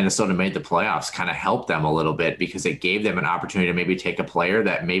fact that Minnesota made the playoffs kind of helped them a little bit, because it gave them an opportunity to maybe take a player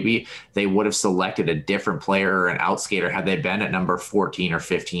that maybe they would have selected a different player or an outskater had they been at number 14 or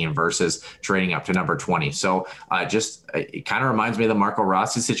 15 versus trading up to number 20. So it kind of reminds me of the Marco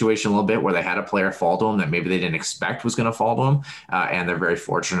Rossi situation a little bit, where they had a player fall to them that maybe they didn't expect was going to fall to them. And they're very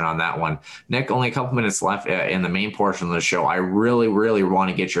fortunate on that one. Nick, only a couple minutes left in the main portion of the show. I really, really want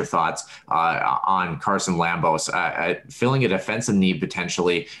to get your thoughts on Carson Lambos filling a defensive need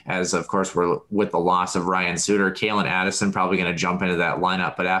potentially, as of course we're with the loss of Ryan Suter. Kalen Addison probably going to jump into that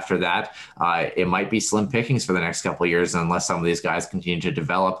lineup, but after that, it might be slim pickings for the next couple of years unless some of these guys continue to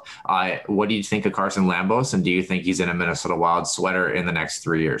develop. What do you think of Carson Lambos, and do you think he's in a Minnesota Wild sweater in the next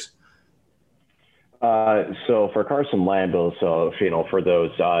 3 years? So for Carson Lambos, for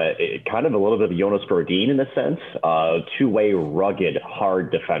those, kind of a little bit of Jonas Brodin in a sense, two-way, rugged,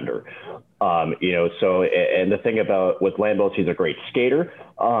 hard defender. And the thing with Lambos, he's a great skater.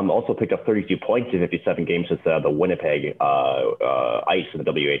 Also picked up 32 points in 57 games with the Winnipeg Ice in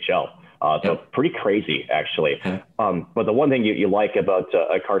the WHL. So pretty crazy, actually. But the one thing you like about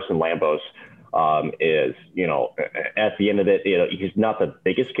Carson Lambos is, at the end of it, he's not the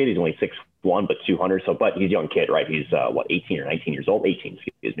biggest kid. He's only 6'1", but 200. But he's a young kid, right? He's 18 or 19 years old. 18,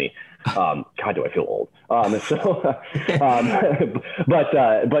 excuse me. God, do I feel old? When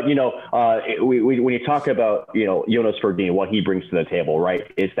you talk about, Jonas Brodin, what he brings to the table, right,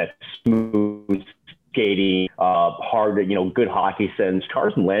 is that smooth skating, hard, good hockey sense.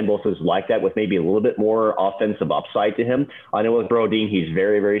 Carson Lambos is like that, with maybe a little bit more offensive upside to him. I know with Brodin, he's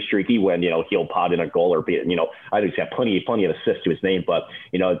very, very streaky when, he'll pot in a goal or be, I know he's got plenty of assists to his name, but,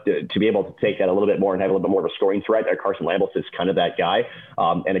 to be able to take that a little bit more and have a little bit more of a scoring threat, Carson Lambos is kind of that guy.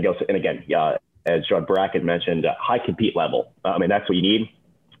 As John Brackett mentioned, high compete level. That's what you need.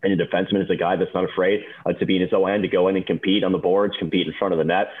 And a defenseman is a guy that's not afraid to be in his own end, to go in and compete on the boards, compete in front of the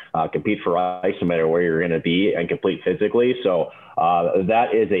net, compete for ice no matter where you're going to be, and compete physically. So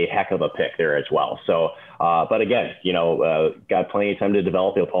that is a heck of a pick there as well. So, but again, got plenty of time to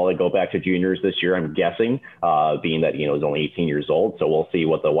develop. He'll probably go back to juniors this year, I'm guessing, being that, he's only 18 years old. So we'll see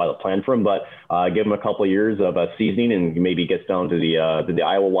what the Wild plan for him. But give him a couple of years of seasoning, and maybe gets down to the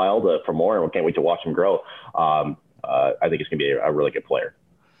Iowa Wild for more. And we can't wait to watch him grow. I think it's going to be a really good player.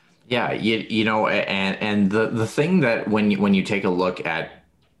 Yeah, you know, and the thing that when you take a look at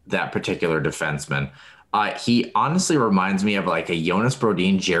that particular defenseman, he honestly reminds me of like a Jonas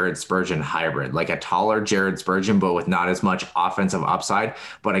Brodin, Jared Spurgeon hybrid, like a taller Jared Spurgeon, but with not as much offensive upside,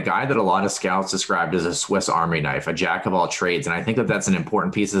 but a guy that a lot of scouts described as a Swiss Army knife, a jack of all trades. And I think that that's an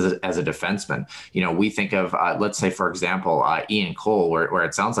important piece as a defenseman. You know, we think of, let's say, for example, Ian Cole, where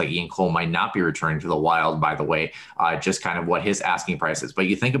it sounds like Ian Cole might not be returning to the Wild, by the way, just kind of what his asking price is. But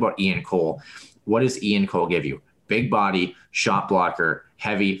you think about Ian Cole, what does Ian Cole give you? Big body, shot blocker,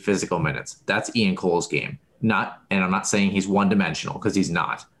 heavy physical minutes. That's Ian Cole's game. And I'm not saying he's one-dimensional, because he's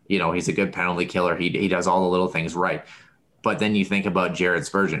not. You know, he's a good penalty killer. He does all the little things right. But then you think about Jared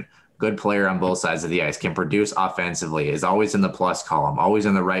Spurgeon, good player on both sides of the ice, can produce offensively, is always in the plus column, always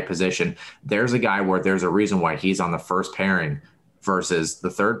in the right position. There's a guy where there's a reason why he's on the first pairing versus the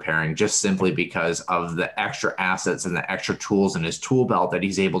third pairing, just simply because of the extra assets and the extra tools in his tool belt that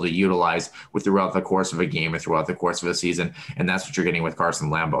he's able to utilize throughout the course of a game or throughout the course of a season. And that's what you're getting with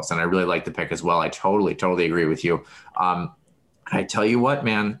Carson Lambos. And I really like the pick as well. I totally agree with you. I tell you what,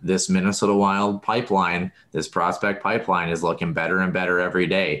 man, this Minnesota Wild pipeline, this prospect pipeline is looking better and better every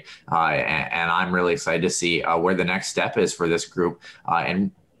day. And I'm really excited to see where the next step is for this group, and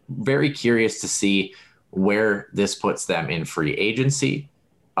very curious to see where this puts them in free agency,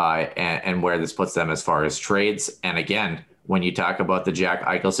 and where this puts them as far as trades. And again, when you talk about the Jack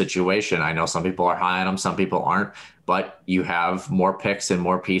Eichel situation, I know some people are high on him, some people aren't, but you have more picks and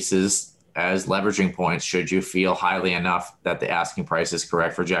more pieces as leveraging points should you feel highly enough that the asking price is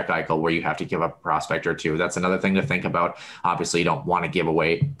correct for Jack Eichel, where you have to give up a prospect or two. That's another thing to think about. Obviously, you don't want to give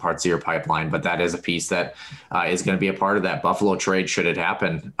away parts of your pipeline, but that is a piece that is going to be a part of that Buffalo trade should it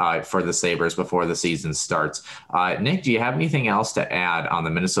happen for the Sabres before the season starts. Nick, do you have anything else to add on the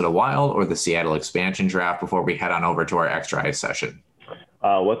Minnesota Wild or the Seattle expansion draft before we head on over to our extra ice session?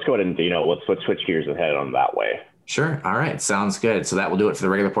 Let's go ahead and, let's switch gears and head on that way. Sure. All right. Sounds good. So that will do it for the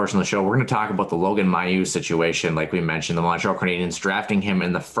regular portion of the show. We're going to talk about the Logan Mailloux situation. Like we mentioned, the Montreal Canadiens drafting him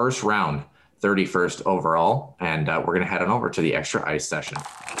in the first round, 31st overall. And we're going to head on over to the extra ice session.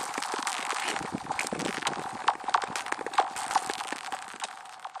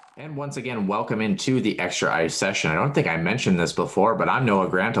 And once again, welcome into the extra ice session. I don't think I mentioned this before, but I'm Noah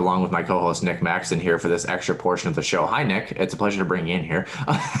Grant, along with my co-host Nick Maxton here for this extra portion of the show. Hi, Nick. It's a pleasure to bring you in here.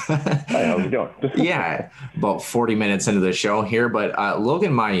 Hi, how's it going? Yeah, about 40 minutes into the show here. But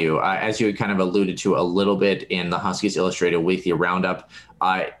Logan Mailloux, as you had kind of alluded to a little bit in the Huskies Illustrated Weekly Roundup,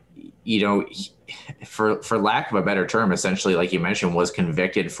 for lack of a better term, essentially, like you mentioned, was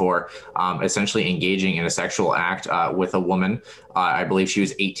convicted for essentially engaging in a sexual act with a woman. I believe she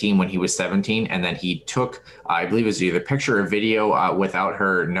was 18 when he was 17. And then he took, I believe it was either picture or video without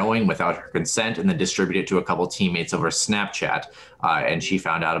her knowing, without her consent, and then distributed it to a couple teammates over Snapchat. And she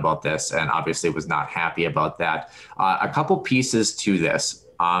found out about this and obviously was not happy about that. A couple pieces to this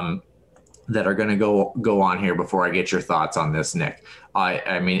that are going to go on here before I get your thoughts on this, Nick.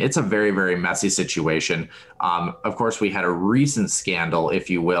 I mean, it's a very, very messy situation. Of course, we had a recent scandal, if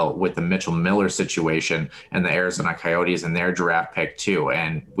you will, with the Mitchell Miller situation and the Arizona Coyotes and their draft pick too.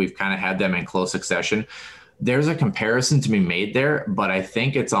 And we've kind of had them in close succession. There's a comparison to be made there, but I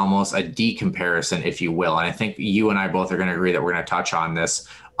think it's almost a decomparison, if you will. And I think you and I both are going to agree that we're going to touch on this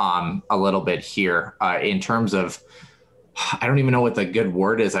a little bit here in terms of, I don't even know what the good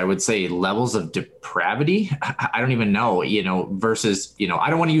word is. I would say levels of depravity. I don't even know, versus, I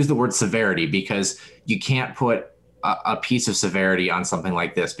don't want to use the word severity, because you can't put a piece of severity on something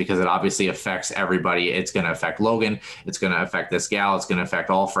like this, because it obviously affects everybody. It's going to affect Logan. It's going to affect this gal. It's going to affect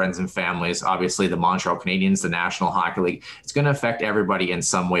all friends and families. Obviously the Montreal Canadiens, the National Hockey League. It's going to affect everybody in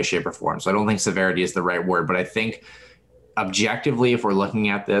some way, shape, or form. So I don't think severity is the right word, but I think objectively, if we're looking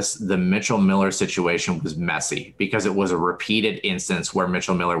at this, the Mitchell Miller situation was messy because it was a repeated instance where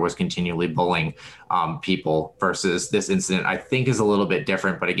Mitchell Miller was continually bullying people, versus this incident, I think, is a little bit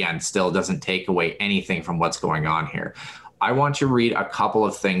different, but again, still doesn't take away anything from what's going on here. I want to read a couple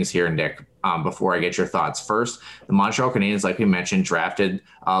of things here, Nick, before I get your thoughts. First, the Montreal Canadiens, like we mentioned, drafted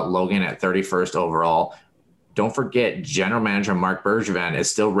Logan at 31st overall. Don't forget, general manager Marc Bergevin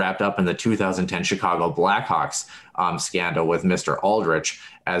is still wrapped up in the 2010 Chicago Blackhawks scandal with Mr. Aldrich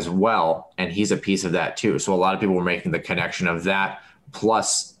as well, and he's a piece of that too. So a lot of people were making the connection of that,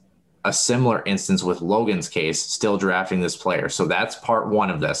 plus a similar instance with Logan's case, still drafting this player. So that's part one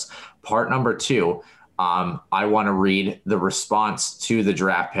of this. Part number two, I want to read the response to the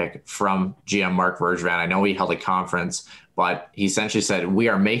draft pick from GM Marc Bergevin. I know he held a conference, But he essentially said, we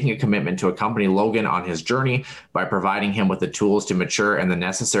are making a commitment to accompany Logan on his journey by providing him with the tools to mature and the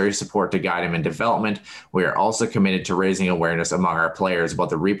necessary support to guide him in development. We are also committed to raising awareness among our players about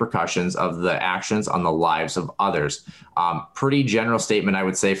the repercussions of the actions on the lives of others. Pretty general statement, I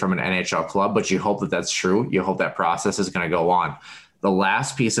would say, from an NHL club, but you hope that that's true. You hope that process is going to go on. The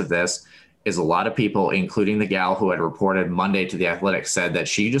last piece of this is a lot of people, including the gal who had reported Monday to The Athletic, said that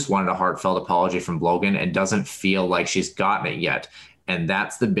she just wanted a heartfelt apology from Logan and doesn't feel like she's gotten it yet. And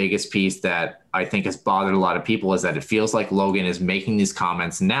that's the biggest piece that I think has bothered a lot of people, is that it feels like Logan is making these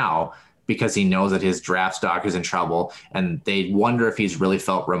comments now because he knows that his draft stock is in trouble, and they wonder if he's really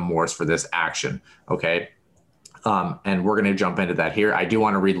felt remorse for this action. Okay. And we're going to jump into that here. I do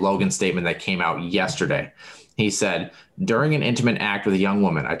want to read Logan's statement that came out yesterday. He said, during an intimate act with a young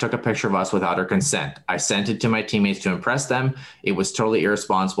woman, I took a picture of us without her consent. I sent it to my teammates to impress them. It was totally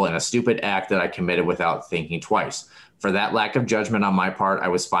irresponsible and a stupid act that I committed without thinking twice. For that lack of judgment on my part, I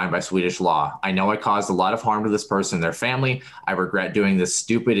was fined by Swedish law. I know I caused a lot of harm to this person and their family. I regret doing this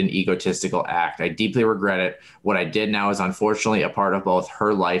stupid and egotistical act. I deeply regret it. What I did now is unfortunately a part of both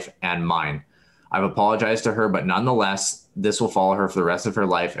her life and mine. I've apologized to her, but nonetheless, this will follow her for the rest of her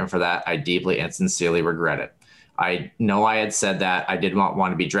life, and for that, I deeply and sincerely regret it. I know I had said that I did not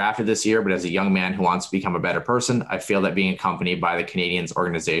want to be drafted this year, but as a young man who wants to become a better person, I feel that being accompanied by the Canadiens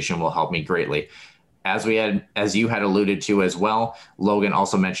organization will help me greatly. As you had alluded to as well, Logan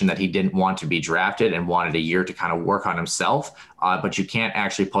also mentioned that he didn't want to be drafted and wanted a year to kind of work on himself, but you can't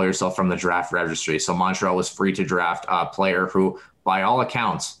actually pull yourself from the draft registry. So Montreal was free to draft a player who, by all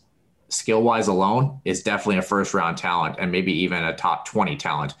accounts, skill-wise alone, is definitely a first-round talent and maybe even a top 20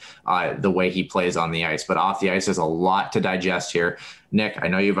 talent, the way he plays on the ice. But off the ice, there's a lot to digest here. Nick, I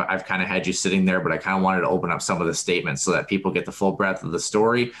know I've kind of had you sitting there, but I kind of wanted to open up some of the statements so that people get the full breadth of the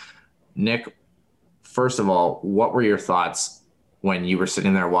story. Nick, first of all, what were your thoughts when you were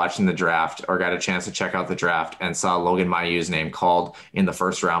sitting there watching the draft or got a chance to check out the draft and saw Logan Mailloux's name called in the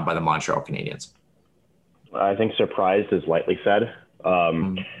first round by the Montreal Canadiens? I think surprised is lightly said.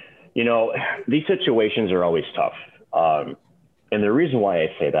 You know, these situations are always tough. And the reason why I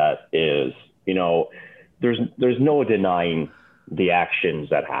say that is, you know, there's no denying the actions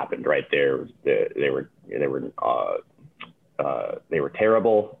that happened right there. They were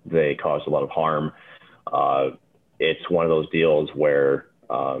terrible. They caused a lot of harm. It's one of those deals where,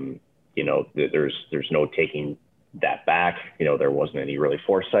 you know, there's no taking that back. You know, there wasn't any really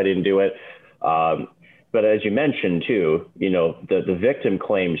foresight into it. But as you mentioned too, you know, the victim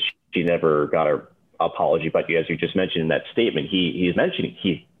claims she never got an apology, but as you just mentioned in that statement, he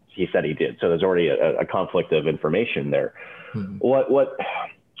said he did. So there's already a conflict of information there. Mm-hmm. What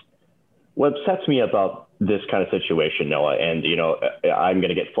upsets me about this kind of situation, Noah, and you know, I'm going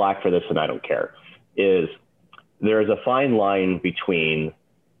to get flack for this, and I don't care, is there is a fine line between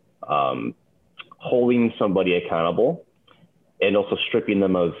holding somebody accountable and also stripping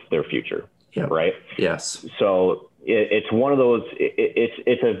them of their future. Yep. Right. Yes. So it's one of those,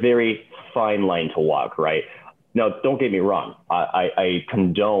 it's a very fine line to walk. Right. Now, don't get me wrong. I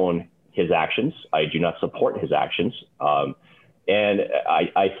condone his actions. I do not support his actions. And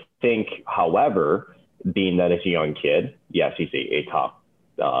I think, however, being that as a young kid, yes, he's a top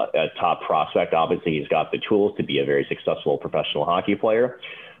prospect. Obviously, he's got the tools to be a very successful professional hockey player.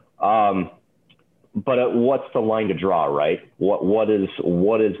 But what's the line to draw, right? What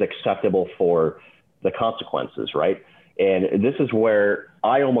is acceptable for the consequences, right? And this is where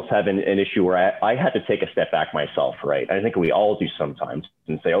I almost have an issue where I had to take a step back myself, right? I think we all do sometimes,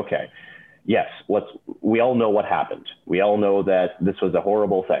 and say, okay, yes, we all know what happened. We all know that this was a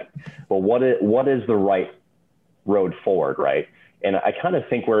horrible thing, but what is the right road forward, right? And I kind of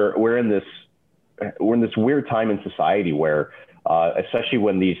think we're in this weird time in society where, especially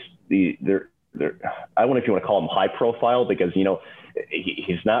when I don't know if you want to call him high profile, because, you know,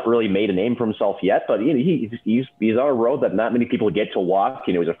 he's not really made a name for himself yet, but you know, he's on a road that not many people get to walk.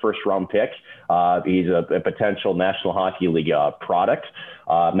 You know, he's a first round pick. He's a potential National Hockey League product.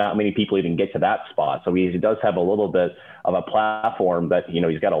 Not many people even get to that spot. So he does have a little bit of a platform that, you know,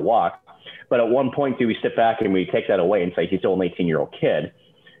 he's got to walk. But at one point, do we step back and we take that away and say he's still an 18-year-old kid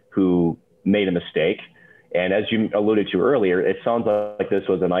who made a mistake? And as you alluded to earlier, it sounds like this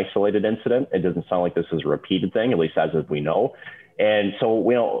was an isolated incident. It doesn't sound like this is a repeated thing, at least as we know. And so,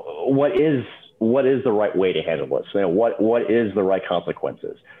 you know, what is the right way to handle this? You know, what is the right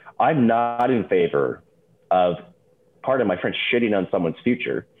consequences? I'm not in favor of, pardon my French, shitting on someone's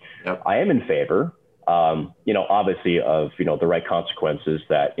future. Yep. I am in favor, you know, obviously of, you know, the right consequences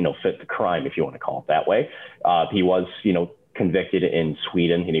that, you know, fit the crime, if you want to call it that way. He was, you know, convicted in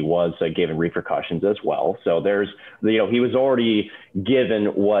Sweden, and he was given repercussions as well. So there's, he was already given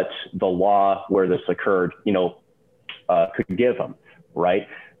what the law where this occurred, could give him, right?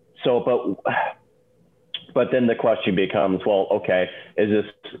 So, but then the question becomes, well, okay, is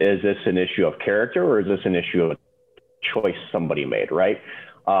this an issue of character, or is this an issue of choice somebody made, right?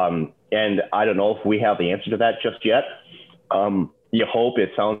 And I don't know if we have the answer to that just yet. You hope.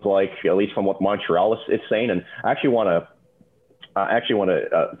 It sounds like, at least from what Montreal is saying, and I actually want to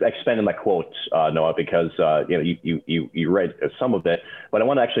expand on my quote, Noah, because you read some of it, but I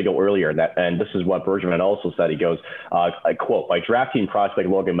want to actually go earlier in that. And this is what Bergman also said. He goes, I quote, "By drafting prospect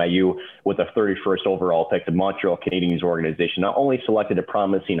Logan Mailloux with the 31st overall pick, the Montreal Canadiens organization not only selected a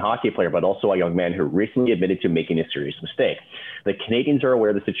promising hockey player, but also a young man who recently admitted to making a serious mistake. The Canadiens are aware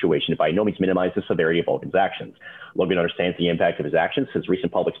of the situation and by no means minimize the severity of Logan's actions. Logan understands the impact of his actions. His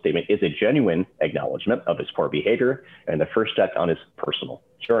recent public statement is a genuine acknowledgement of his poor behavior and the first step on his personal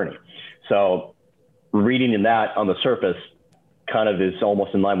journey." So reading in that on the surface kind of is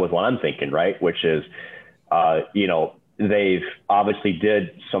almost in line with what I'm thinking, right? Which is, they've obviously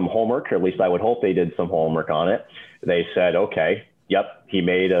did some homework, or at least I would hope they did some homework on it. They said, okay, yep, he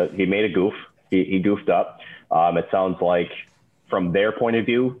made a goof. He goofed up. It sounds like from their point of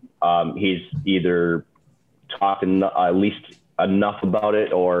view, he's either talked at least enough about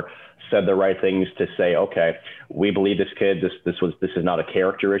it or said the right things to say, okay, we believe this kid, this is not a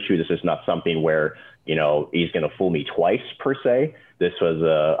character issue. This is not something where, he's going to fool me twice per se. This was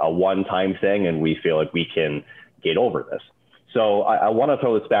a one-time thing, and we feel like we can get over this. So I want to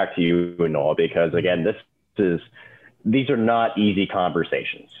throw this back to you, Noah, because again, these are not easy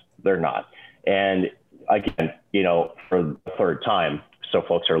conversations. They're not. And again, for the third time, so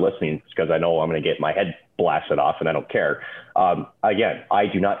folks are listening, because I know I'm going to get my head blasted off and I don't care. Again, I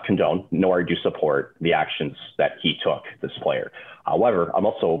do not condone nor do support the actions that he took, this player. However, I'm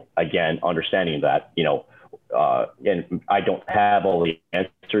also, again, understanding that, and I don't have all the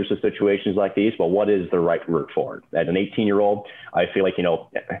answers to situations like these, but what is the right route forward? As an 18-year-old, I feel like,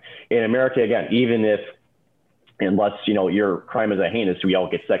 in America, again, even if, unless, your crime is a heinous, we all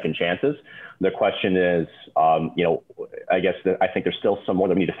get second chances. The question is, I guess I think there's still some more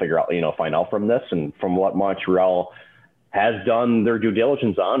that we need to figure out, find out from this. And from what Montreal has done their due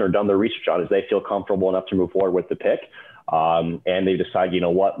diligence on or done their research on, is they feel comfortable enough to move forward with the pick. And they decide,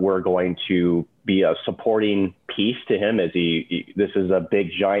 we're going to be a supporting piece to him as this is a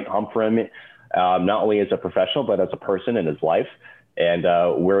big, giant hump for him, not only as a professional, but as a person in his life. And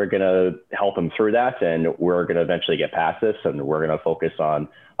we're going to help him through that. And we're going to eventually get past this, and we're going to focus on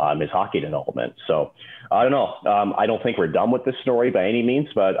his hockey development. So I don't know. I don't think we're done with this story by any means,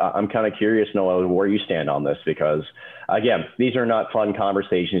 but I'm kind of curious, Noah, where you stand on this, because again, these are not fun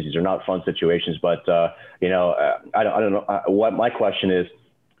conversations. These are not fun situations, but I don't know what my question is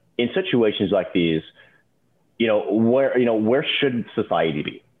in situations like these, where should society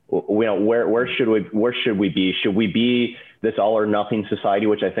be? Where should we be? Should we be this all or nothing society,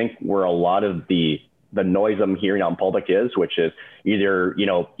 which I think where a lot of the noise I'm hearing out in public is, which is either,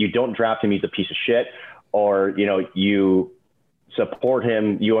 you don't draft him, he's a piece of shit, or, you support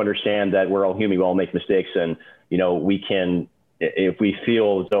him, you understand that we're all human, we all make mistakes. And, we can, if we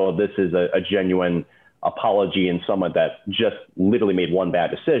feel as though this is a genuine apology and someone that just literally made one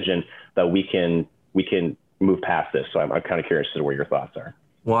bad decision, that we can move past this. So I'm kind of curious as to what your thoughts are.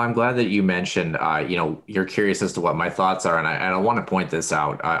 Well, I'm glad that you mentioned, you're curious as to what my thoughts are. And I want to point this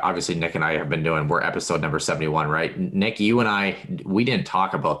out. Obviously, Nick and I have been we're episode number 71, right? Nick, you and we didn't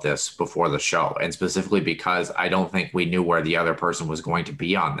talk about this before the show, and specifically because I don't think we knew where the other person was going to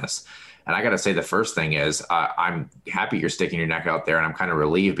be on this. And I got to say, the first thing is I'm happy you're sticking your neck out there, and I'm kind of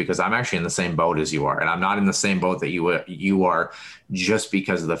relieved because I'm actually in the same boat as you are. And I'm not in the same boat that you are just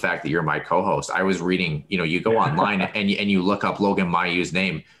because of the fact that you're my co-host. I was reading, you go online and you look up Logan Mailloux's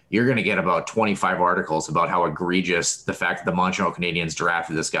name, you're going to get about 25 articles about how egregious the fact that the Montreal Canadiens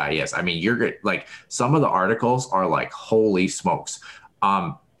drafted this guy is. I mean, you're like, some of the articles are like, holy smokes.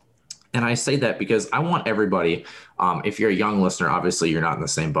 And I say that because I want everybody, if you're a young listener, obviously you're not in the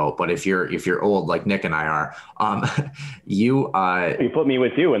same boat, but if you're old, like Nick and I are, you put me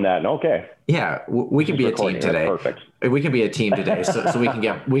with you in that. Okay. Yeah. We can be a team today. Perfect. We can be a team today. So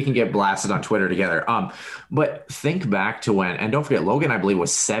we can get blasted on Twitter together. But think back to when, and don't forget, Logan, I believe,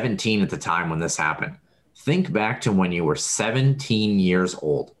 was 17 at the time when this happened. Think back to when you were 17 years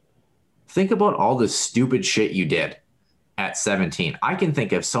old. Think about all the stupid shit you did at 17. I can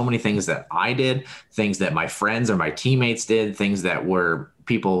think of so many things that I did, things that my friends or my teammates did, things that were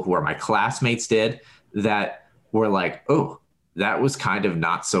people who are my classmates did that were like, oh, that was kind of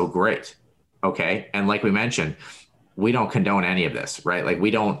not so great. Okay. And like we mentioned, we don't condone any of this, right? Like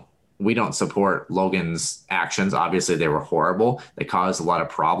we don't support Logan's actions. Obviously, they were horrible. They caused a lot of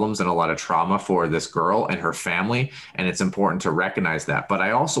problems and a lot of trauma for this girl and her family. And it's important to recognize that. But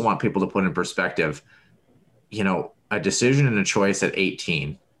I also want people to put in perspective, a decision and a choice at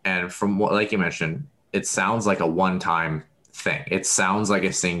 18. And from what, like you mentioned, it sounds like a one-time thing. It sounds like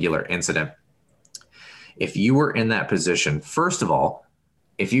a singular incident. If you were in that position, first of all,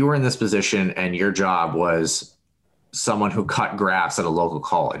 if you were in this position and your job was someone who cut grass at a local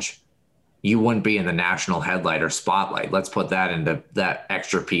college, you wouldn't be in the national headlight or spotlight. Let's put that into that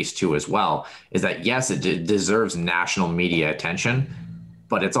extra piece too as well, is that yes, it deserves national media attention,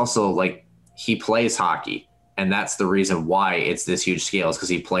 but it's also like he plays hockey. And that's the reason why it's this huge scale, is because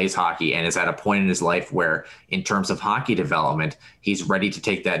he plays hockey and is at a point in his life where, in terms of hockey development, he's ready to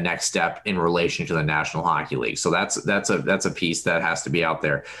take that next step in relation to the National Hockey League. So that's a piece that has to be out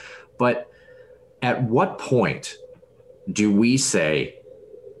there. But at what point do we say,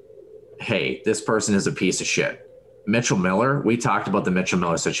 hey, this person is a piece of shit? Mitchell Miller, we talked about the Mitchell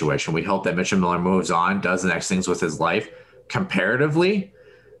Miller situation. We hope that Mitchell Miller moves on, does the next things with his life. Comparatively,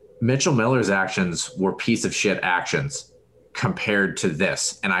 Mitchell Miller's actions were piece of shit actions compared to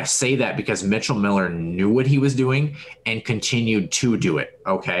this. And I say that because Mitchell Miller knew what he was doing and continued to do it.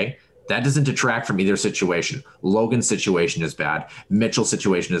 Okay. That doesn't detract from either situation. Logan's situation is bad. Mitchell's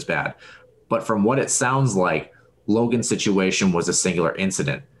situation is bad. But from what it sounds like, Logan's situation was a singular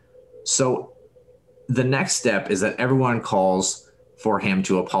incident. So the next step is that everyone calls for him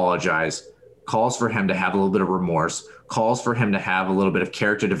to apologize, calls for him to have a little bit of remorse, calls for him to have a little bit of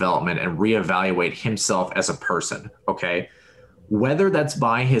character development and reevaluate himself as a person, okay? Whether that's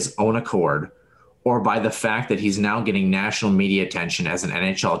by his own accord or by the fact that he's now getting national media attention as an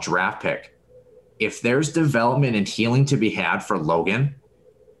NHL draft pick, if there's development and healing to be had for Logan,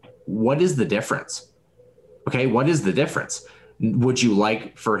 what is the difference? Okay, what is the difference? Would you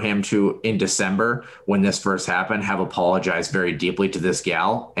like for him to, in December, when this first happened, have apologized very deeply to this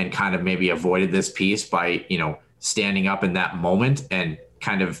gal and kind of maybe avoided this piece by, standing up in that moment and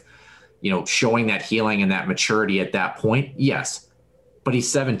kind of, showing that healing and that maturity at that point? Yes. But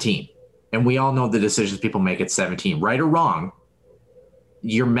he's 17. And we all know the decisions people make at 17, right or wrong.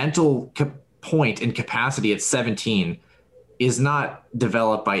 Your mental point and capacity at 17 is not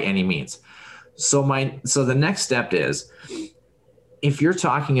developed by any means. So the next step is, if you're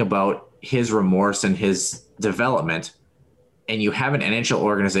talking about his remorse and his development, and you have an NHL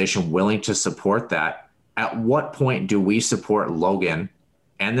organization willing to support that, at what point do we support Logan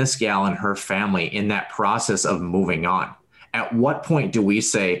and this gal and her family in that process of moving on? At what point do we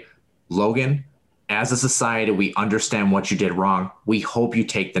say, Logan, as a society, we understand what you did wrong. We hope you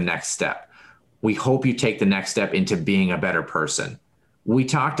take the next step. We hope you take the next step into being a better person. We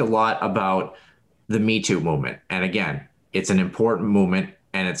talked a lot about the Me Too movement. And again, it's an important movement,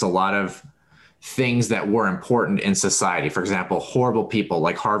 and it's a lot of things that were important in society. For example, horrible people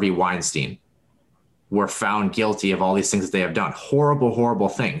like Harvey Weinstein were found guilty of all these things that they have done. Horrible, horrible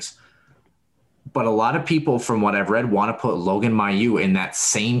things. But a lot of people, from what I've read, want to put Logan Mailloux in that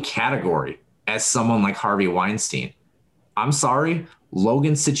same category as someone like Harvey Weinstein. I'm sorry,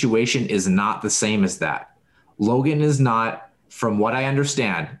 Logan's situation is not the same as that. Logan is not, from what I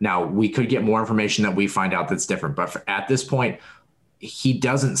understand, now we could get more information that we find out that's different, but at this point, he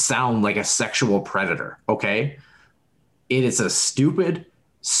doesn't sound like a sexual predator, okay? It is a stupid,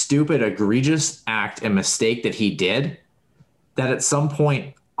 egregious act and mistake that he did that at some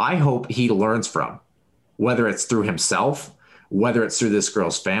point I hope he learns from, whether it's through himself, whether it's through this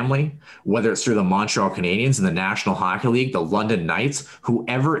girl's family, whether it's through the Montreal Canadiens and the National Hockey League, the London Knights,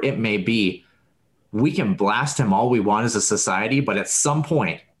 whoever it may be. We can blast him all we want as a society, but at some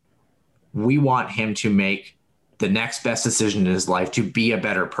point we want him to make the next best decision in his life to be a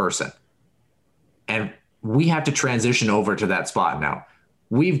better person. And we have to transition over to that spot now.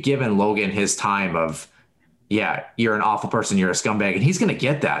 We've given Logan his time of, yeah, you're an awful person, you're a scumbag, and he's going to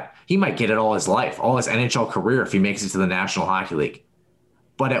get that. He might get it all his life, all his NHL career if he makes it to the National Hockey League.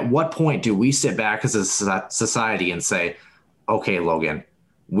 But at what point do we sit back as a society and say, okay, Logan,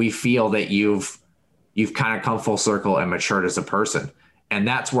 we feel that you've kind of come full circle and matured as a person. And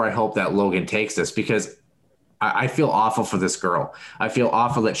that's where I hope that Logan takes this, because I feel awful for this girl. I feel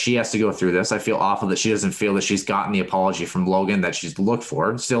awful that she has to go through this. I feel awful that she doesn't feel that she's gotten the apology from Logan that she's looked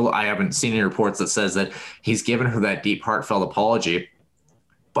for. Still, I haven't seen any reports that says that he's given her that deep, heartfelt apology.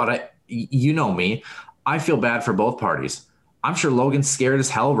 But you know me, I feel bad for both parties. I'm sure Logan's scared as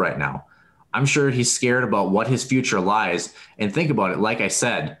hell right now. I'm sure he's scared about what his future lies. And think about it. Like I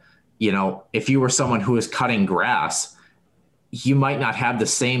said, if you were someone who is cutting grass, you might not have the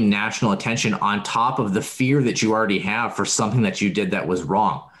same national attention on top of the fear that you already have for something that you did that was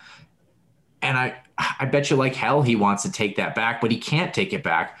wrong. And I bet you like hell he wants to take that back, but he can't take it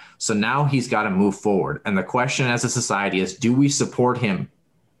back. So now he's got to move forward. And the question as a society is, do we support him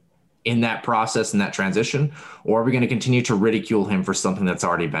in that process, in that transition, or are we going to continue to ridicule him for something that's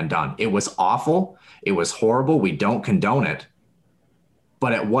already been done? It was awful. It was horrible. We don't condone it.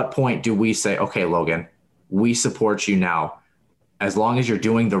 But at what point do we say, okay, Logan, we support you now, as long as you're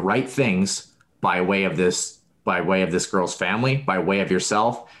doing the right things by way of this girl's family, by way of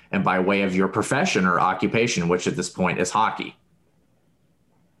yourself, and by way of your profession or occupation, which at this point is hockey.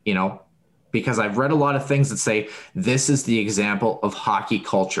 You know, because I've read a lot of things that say this is the example of hockey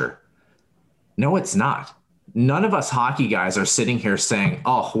culture. No, it's not. None of us hockey guys are sitting here saying,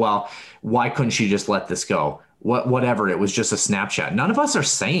 oh, well, why couldn't she just let this go? Whatever, it was just a Snapchat. None of us are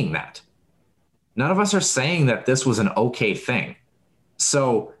saying that. None of us are saying that this was an okay thing.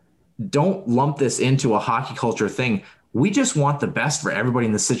 So don't lump this into a hockey culture thing. We just want the best for everybody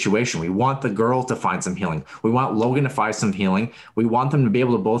in the situation. We want the girl to find some healing. We want Logan to find some healing. We want them to be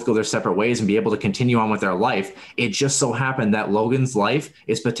able to both go their separate ways and be able to continue on with their life. It just so happened that Logan's life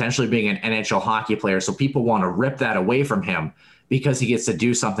is potentially being an NHL hockey player. So people want to rip that away from him because he gets to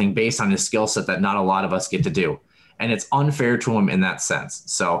do something based on his skill set that not a lot of us get to do. And it's unfair to him in that sense.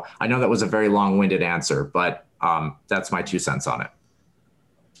 So I know that was a very long-winded answer, but that's my 2 cents on it.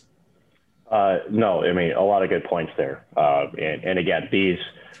 No, I mean, a lot of good points there. And again, these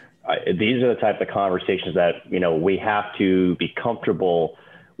are the type of conversations that, you know, we have to be comfortable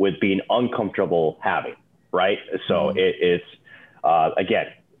with being uncomfortable having, right? So again,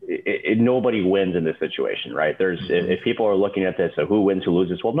 nobody wins in this situation, right? If people are looking at this, so who wins, who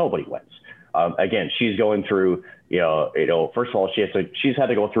loses? Well, nobody wins. Again, she's going through, first of all, she's had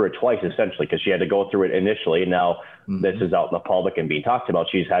to go through it twice, essentially, because she had to go through it initially. And now this is out in the public and being talked about.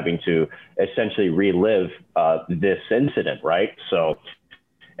 She's having to essentially relive this incident, right? So,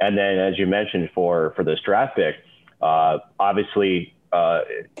 and then as you mentioned for this draft pick, obviously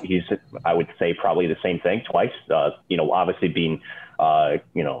he's, I would say, probably the same thing twice, obviously being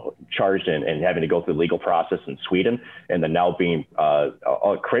charged and having to go through the legal process in Sweden, and then now being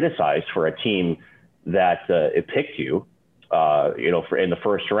criticized for a team that it picked you, for in the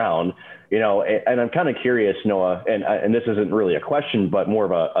first round, and I'm kind of curious, Noah, and this isn't really a question, but more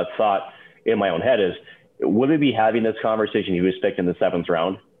of a thought in my own head is, would we be having this conversation? He was picked in the 7th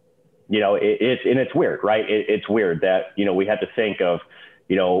round. It's weird, right? It's weird that, we had to think of,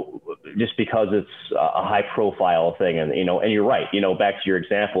 just because it's a high profile thing. And, and you're right, back to your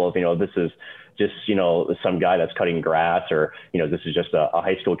example of, this is just, some guy that's cutting grass, or, this is just a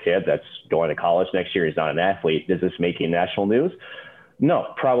high school kid that's going to college next year. He's not an athlete. Is this making national news?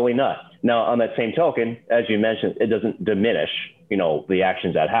 No, probably not. Now, on that same token, as you mentioned, it doesn't diminish, the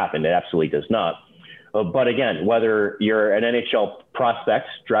actions that happened. It absolutely does not. But again, whether you're an NHL prospect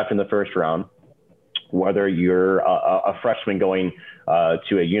drafted in the 1st round, whether you're a freshman going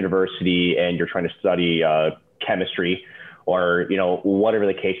to a university and you're trying to study chemistry, or, whatever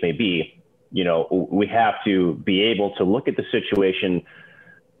the case may be, we have to be able to look at the situation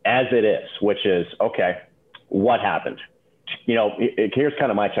as it is, which is, okay, what happened? Here's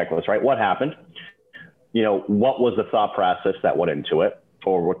kind of my checklist, right? What happened? What was the thought process that went into it?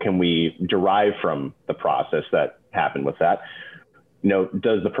 Or what can we derive from the process that happened with that?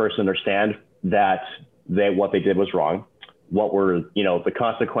 Does the person understand that what they did was wrong? What were, the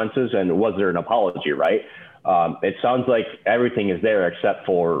consequences, and was there an apology, right? It sounds like everything is there except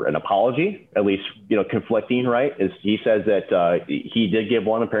for an apology, at least, conflicting, right? He says that he did give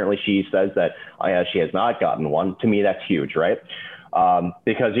one. Apparently she says that she has not gotten one. To me, that's huge, right?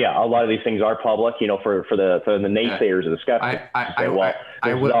 Because a lot of these things are public, for the naysayers of the skeptics.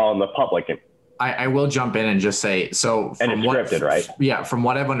 This is all in the public. I will jump in and just say, so and it's scripted, right? Yeah. From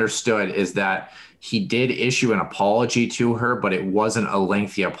what I've understood is that he did issue an apology to her, but it wasn't a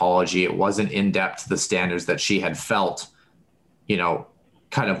lengthy apology. It wasn't in depth to the standards that she had felt,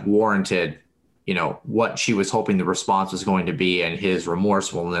 kind of warranted, what she was hoping the response was going to be, and his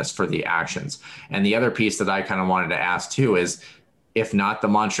remorsefulness for the actions. And the other piece that I kind of wanted to ask too is, if not the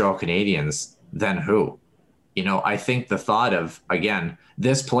Montreal Canadiens, then who? I think the thought of, again,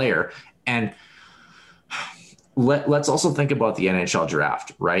 this player, and let's also think about the NHL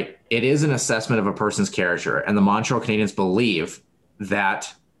draft, right? It is an assessment of a person's character, and the Montreal Canadiens believe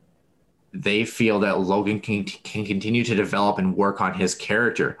that they feel that Logan can continue to develop and work on his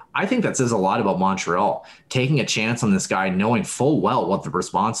character. I think that says a lot about Montreal, taking a chance on this guy, knowing full well what the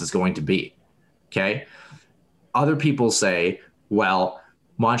response is going to be. Okay. Other people say, well,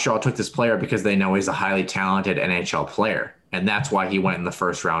 Montreal took this player because they know he's a highly talented NHL player. And that's why he went in the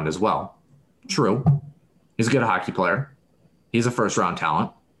first round as well. True. He's a good hockey player. He's a first round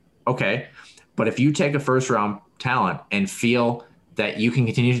talent. Okay. But if you take a first round talent and feel that you can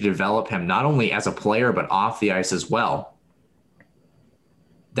continue to develop him not only as a player, but off the ice as well,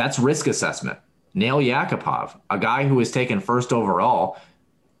 that's risk assessment. Nail Yakupov, a guy who was taken first overall,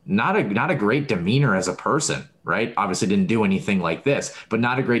 not a great demeanor as a person, right? Obviously didn't do anything like this, but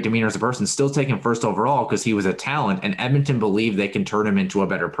not a great demeanor as a person, still taken first overall because he was a talent, and Edmonton believed they can turn him into a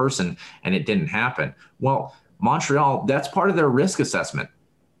better person, and it didn't happen. Well, Montreal, that's part of their risk assessment,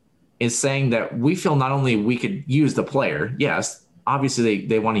 is saying that we feel not only we could use the player, yes, obviously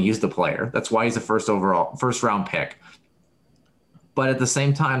they want to use the player. That's why he's a first round pick. But at the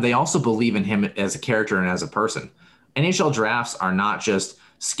same time, they also believe in him as a character and as a person. NHL drafts are not just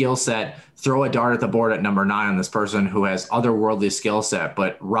skill set, throw a dart at the board at number 9 on this person who has otherworldly skill set,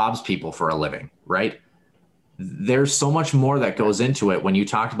 but robs people for a living, right? There's so much more that goes into it. When you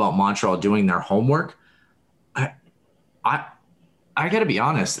talked about Montreal doing their homework, I got to be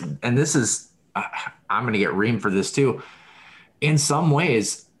honest, and this is, I'm going to get reamed for this too. In some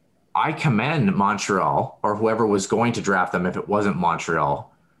ways, I commend Montreal, or whoever was going to draft them if it wasn't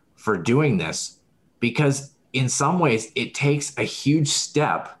Montreal, for doing this, because in some ways it takes a huge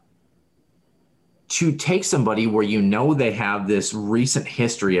step to take somebody where you know they have this recent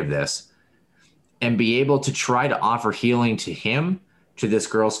history of this and be able to try to offer healing to him, to this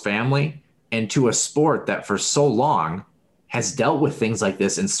girl's family, and to a sport that for so long has dealt with things like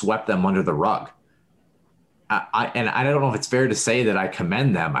this and swept them under the rug. I don't know if it's fair to say that I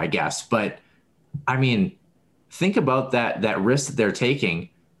commend them, I guess, but I mean, think about that risk that they're taking.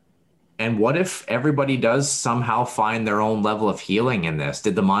 And what if everybody does somehow find their own level of healing in this?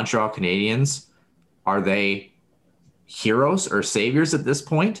 Did the Montreal Canadiens, are they heroes or saviors at this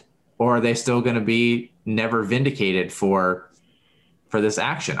point? Or are they still going to be never vindicated for this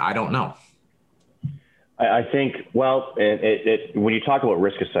action? I don't know. I think, well, when you talk about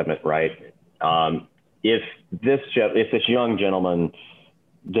risk assessment, right? If this young gentleman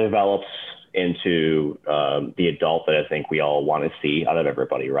develops into the adult that I think we all want to see out of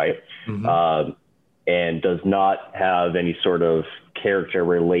everybody, right? Mm-hmm. And does not have any sort of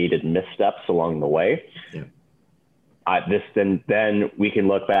character-related missteps along the way, then we can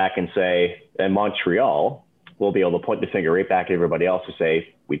look back and say, and Montreal will be able to point the finger right back at everybody else to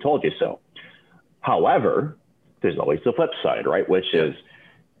say, we told you so. However, there's always the flip side, right? Which is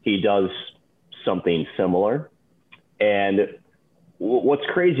he does something similar. And what's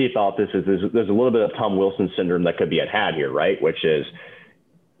crazy about this is there's a little bit of Tom Wilson syndrome that could be had here, right? Which is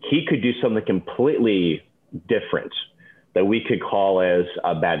he could do something completely different that we could call as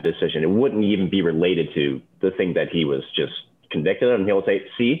a bad decision. It wouldn't even be related to the thing that he was just convicted of. And he'll say,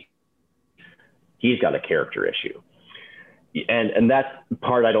 see, he's got a character issue. And that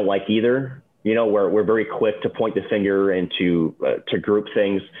part I don't like either. You know, we're very quick to point the finger and to group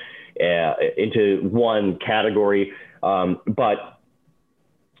things into one category. But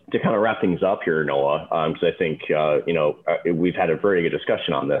to kind of wrap things up here, Noah, because I think, we've had a very good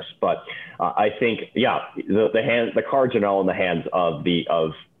discussion on this, but I think, the cards are now in the hands of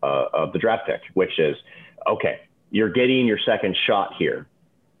the draft pick, which is, okay, you're getting your second shot here,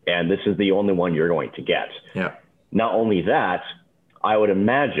 and this is the only one you're going to get. Yeah. Not only that, I would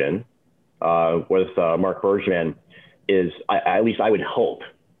imagine with Marc Bergevin at least I would hope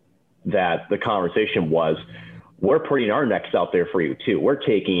that the conversation was, we're putting our necks out there for you too. We're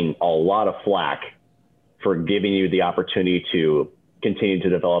taking a lot of flack for giving you the opportunity to continue to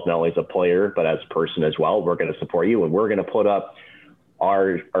develop not only as a player, but as a person as well. We're going to support you, and we're going to put up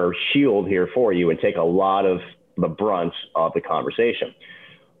our shield here for you and take a lot of the brunt of the conversation.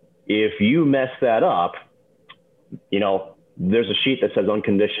 If you mess that up, there's a sheet that says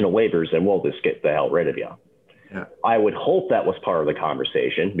unconditional waivers, and we'll just get the hell rid of you. Yeah. I would hope that was part of the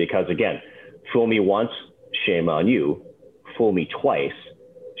conversation because, again, fool me once, shame on you. Fool me twice,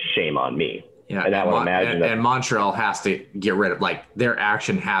 shame on me. Yeah, and I would imagine that. And Montreal has to get rid of, their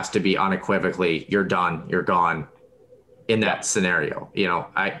action has to be unequivocally, you're done, you're gone in that scenario.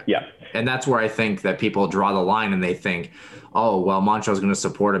 And that's where I think that people draw the line and they think, oh, well, Montreal's going to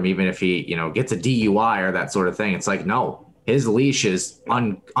support him even if he, gets a DUI or that sort of thing. It's like, no, his leash is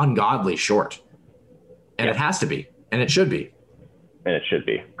ungodly short. And it has to be, and it should be. And it should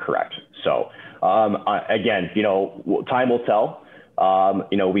be, correct. So, again, time will tell.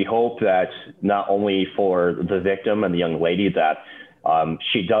 We hope that not only for the victim and the young lady that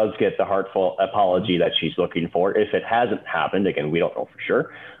she does get the heartfelt apology that she's looking for. If it hasn't happened, again, we don't know for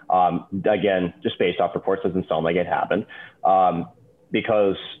sure. Again, just based off reports, doesn't sound like it happened.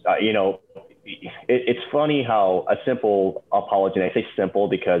 Because, it's funny how a simple apology, and I say simple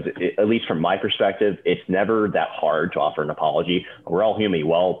because at least from my perspective, it's never that hard to offer an apology. We're all human.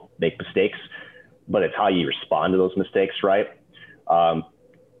 We all make mistakes, but it's how you respond to those mistakes, right?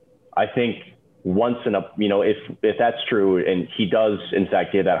 I think once in a, if that's true and he does in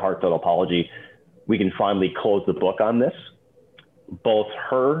fact give that heartfelt apology, we can finally close the book on this. Both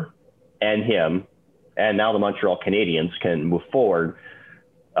her and him, and now the Montreal Canadiens can move forward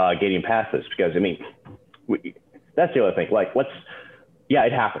getting past this, because that's the other thing. Like,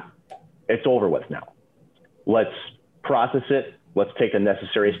 it happened. It's over with now. Let's process it. Let's take the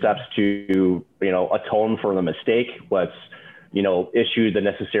necessary steps to, atone for the mistake. Let's, issue the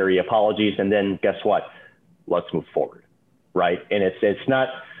necessary apologies, and then guess what? Let's move forward, right? And it's not.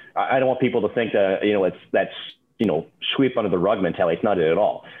 I don't want people to think that that's sweep under the rug mentality. It's not it at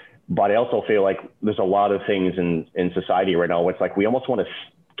all. But I also feel like there's a lot of things in society right now where it's like we almost want to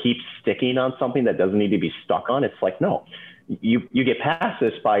keep sticking on something that doesn't need to be stuck on. It's like, no, you get past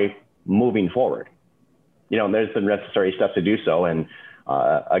this by moving forward. There's the necessary steps to do so. And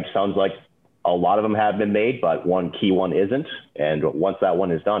it sounds like a lot of them have been made, but one key one isn't. And once that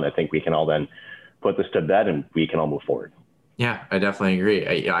one is done, I think we can all then put this to bed and we can all move forward. Yeah, I definitely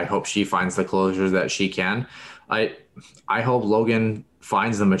agree. I hope she finds the closure that she can. I hope Logan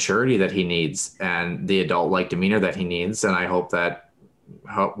finds the maturity that he needs and the adult-like demeanor that he needs. And I hope that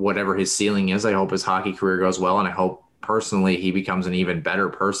whatever his ceiling is, I hope his hockey career goes well. And I hope personally he becomes an even better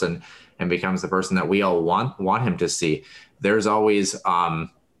person and becomes the person that we all want him to see. There's always,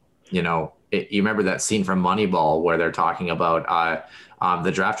 you remember that scene from Moneyball where they're talking about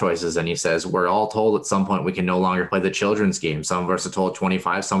the draft choices, and he says, we're all told at some point we can no longer play the children's game. Some of us are told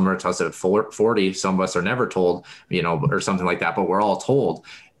 25, some of us at 40, some of us are never told, or something like that, but we're all told.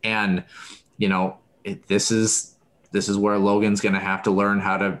 And, this is where Logan's going to have to learn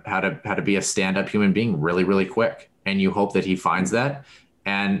how to be a stand-up human being really, really quick. And you hope that he finds that.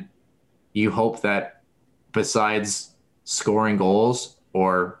 And you hope that besides scoring goals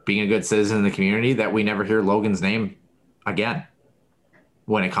or being a good citizen in the community, that we never hear Logan's name again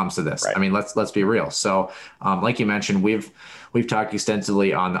when it comes to this. Right. I mean, let's be real. So like you mentioned, we've talked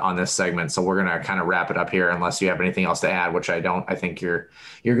extensively on this segment, so we're going to kind of wrap it up here unless you have anything else to add, which I don't. I think you're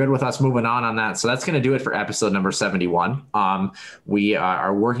good with us moving on that. So that's going to do it for episode number 71. We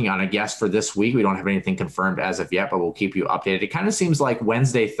are working on a guest for this week. We don't have anything confirmed as of yet, but we'll keep you updated. It kind of seems like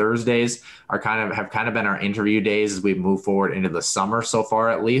Wednesday, Thursdays have kind of been our interview days as we move forward into the summer so far,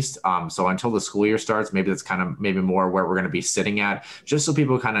 at least. So until the school year starts, maybe that's maybe more where we're going to be sitting at, just so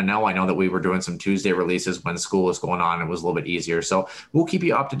people kind of know. I know that we were doing some Tuesday releases when school was going on. It was a little bit easier. So we'll keep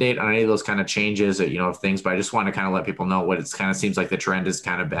you up to date on any of those kind of changes, of things, but I just want to kind of let people know what it's kind of seems like the trend has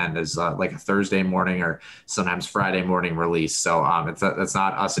kind of been is like a Thursday morning or sometimes Friday morning release. So it's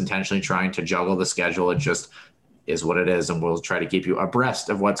not us intentionally trying to juggle the schedule. It just is what it is. And we'll try to keep you abreast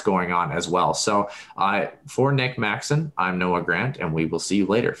of what's going on as well. So for Nick Maxon, I'm Noah Grant, and we will see you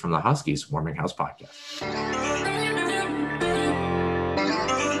later from the Huskies Warming House Podcast.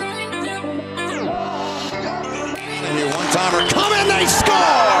 One-timer coming, they score!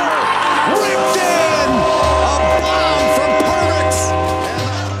 Ripped in! A bomb from Pervix!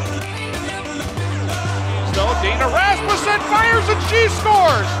 Dana Rasmussen fires and she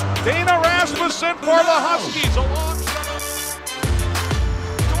scores! Dana Rasmussen for the Huskies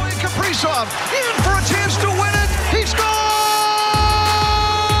Dwayne Kaprizov in for a chance to win it! He scores!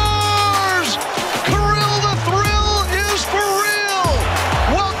 Kirill the Thrill is for real!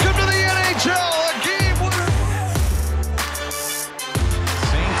 Welcome to the NHL!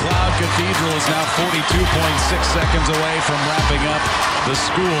 Cathedral is now 42.6 seconds away from wrapping up the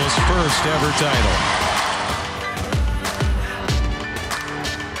school's first ever title.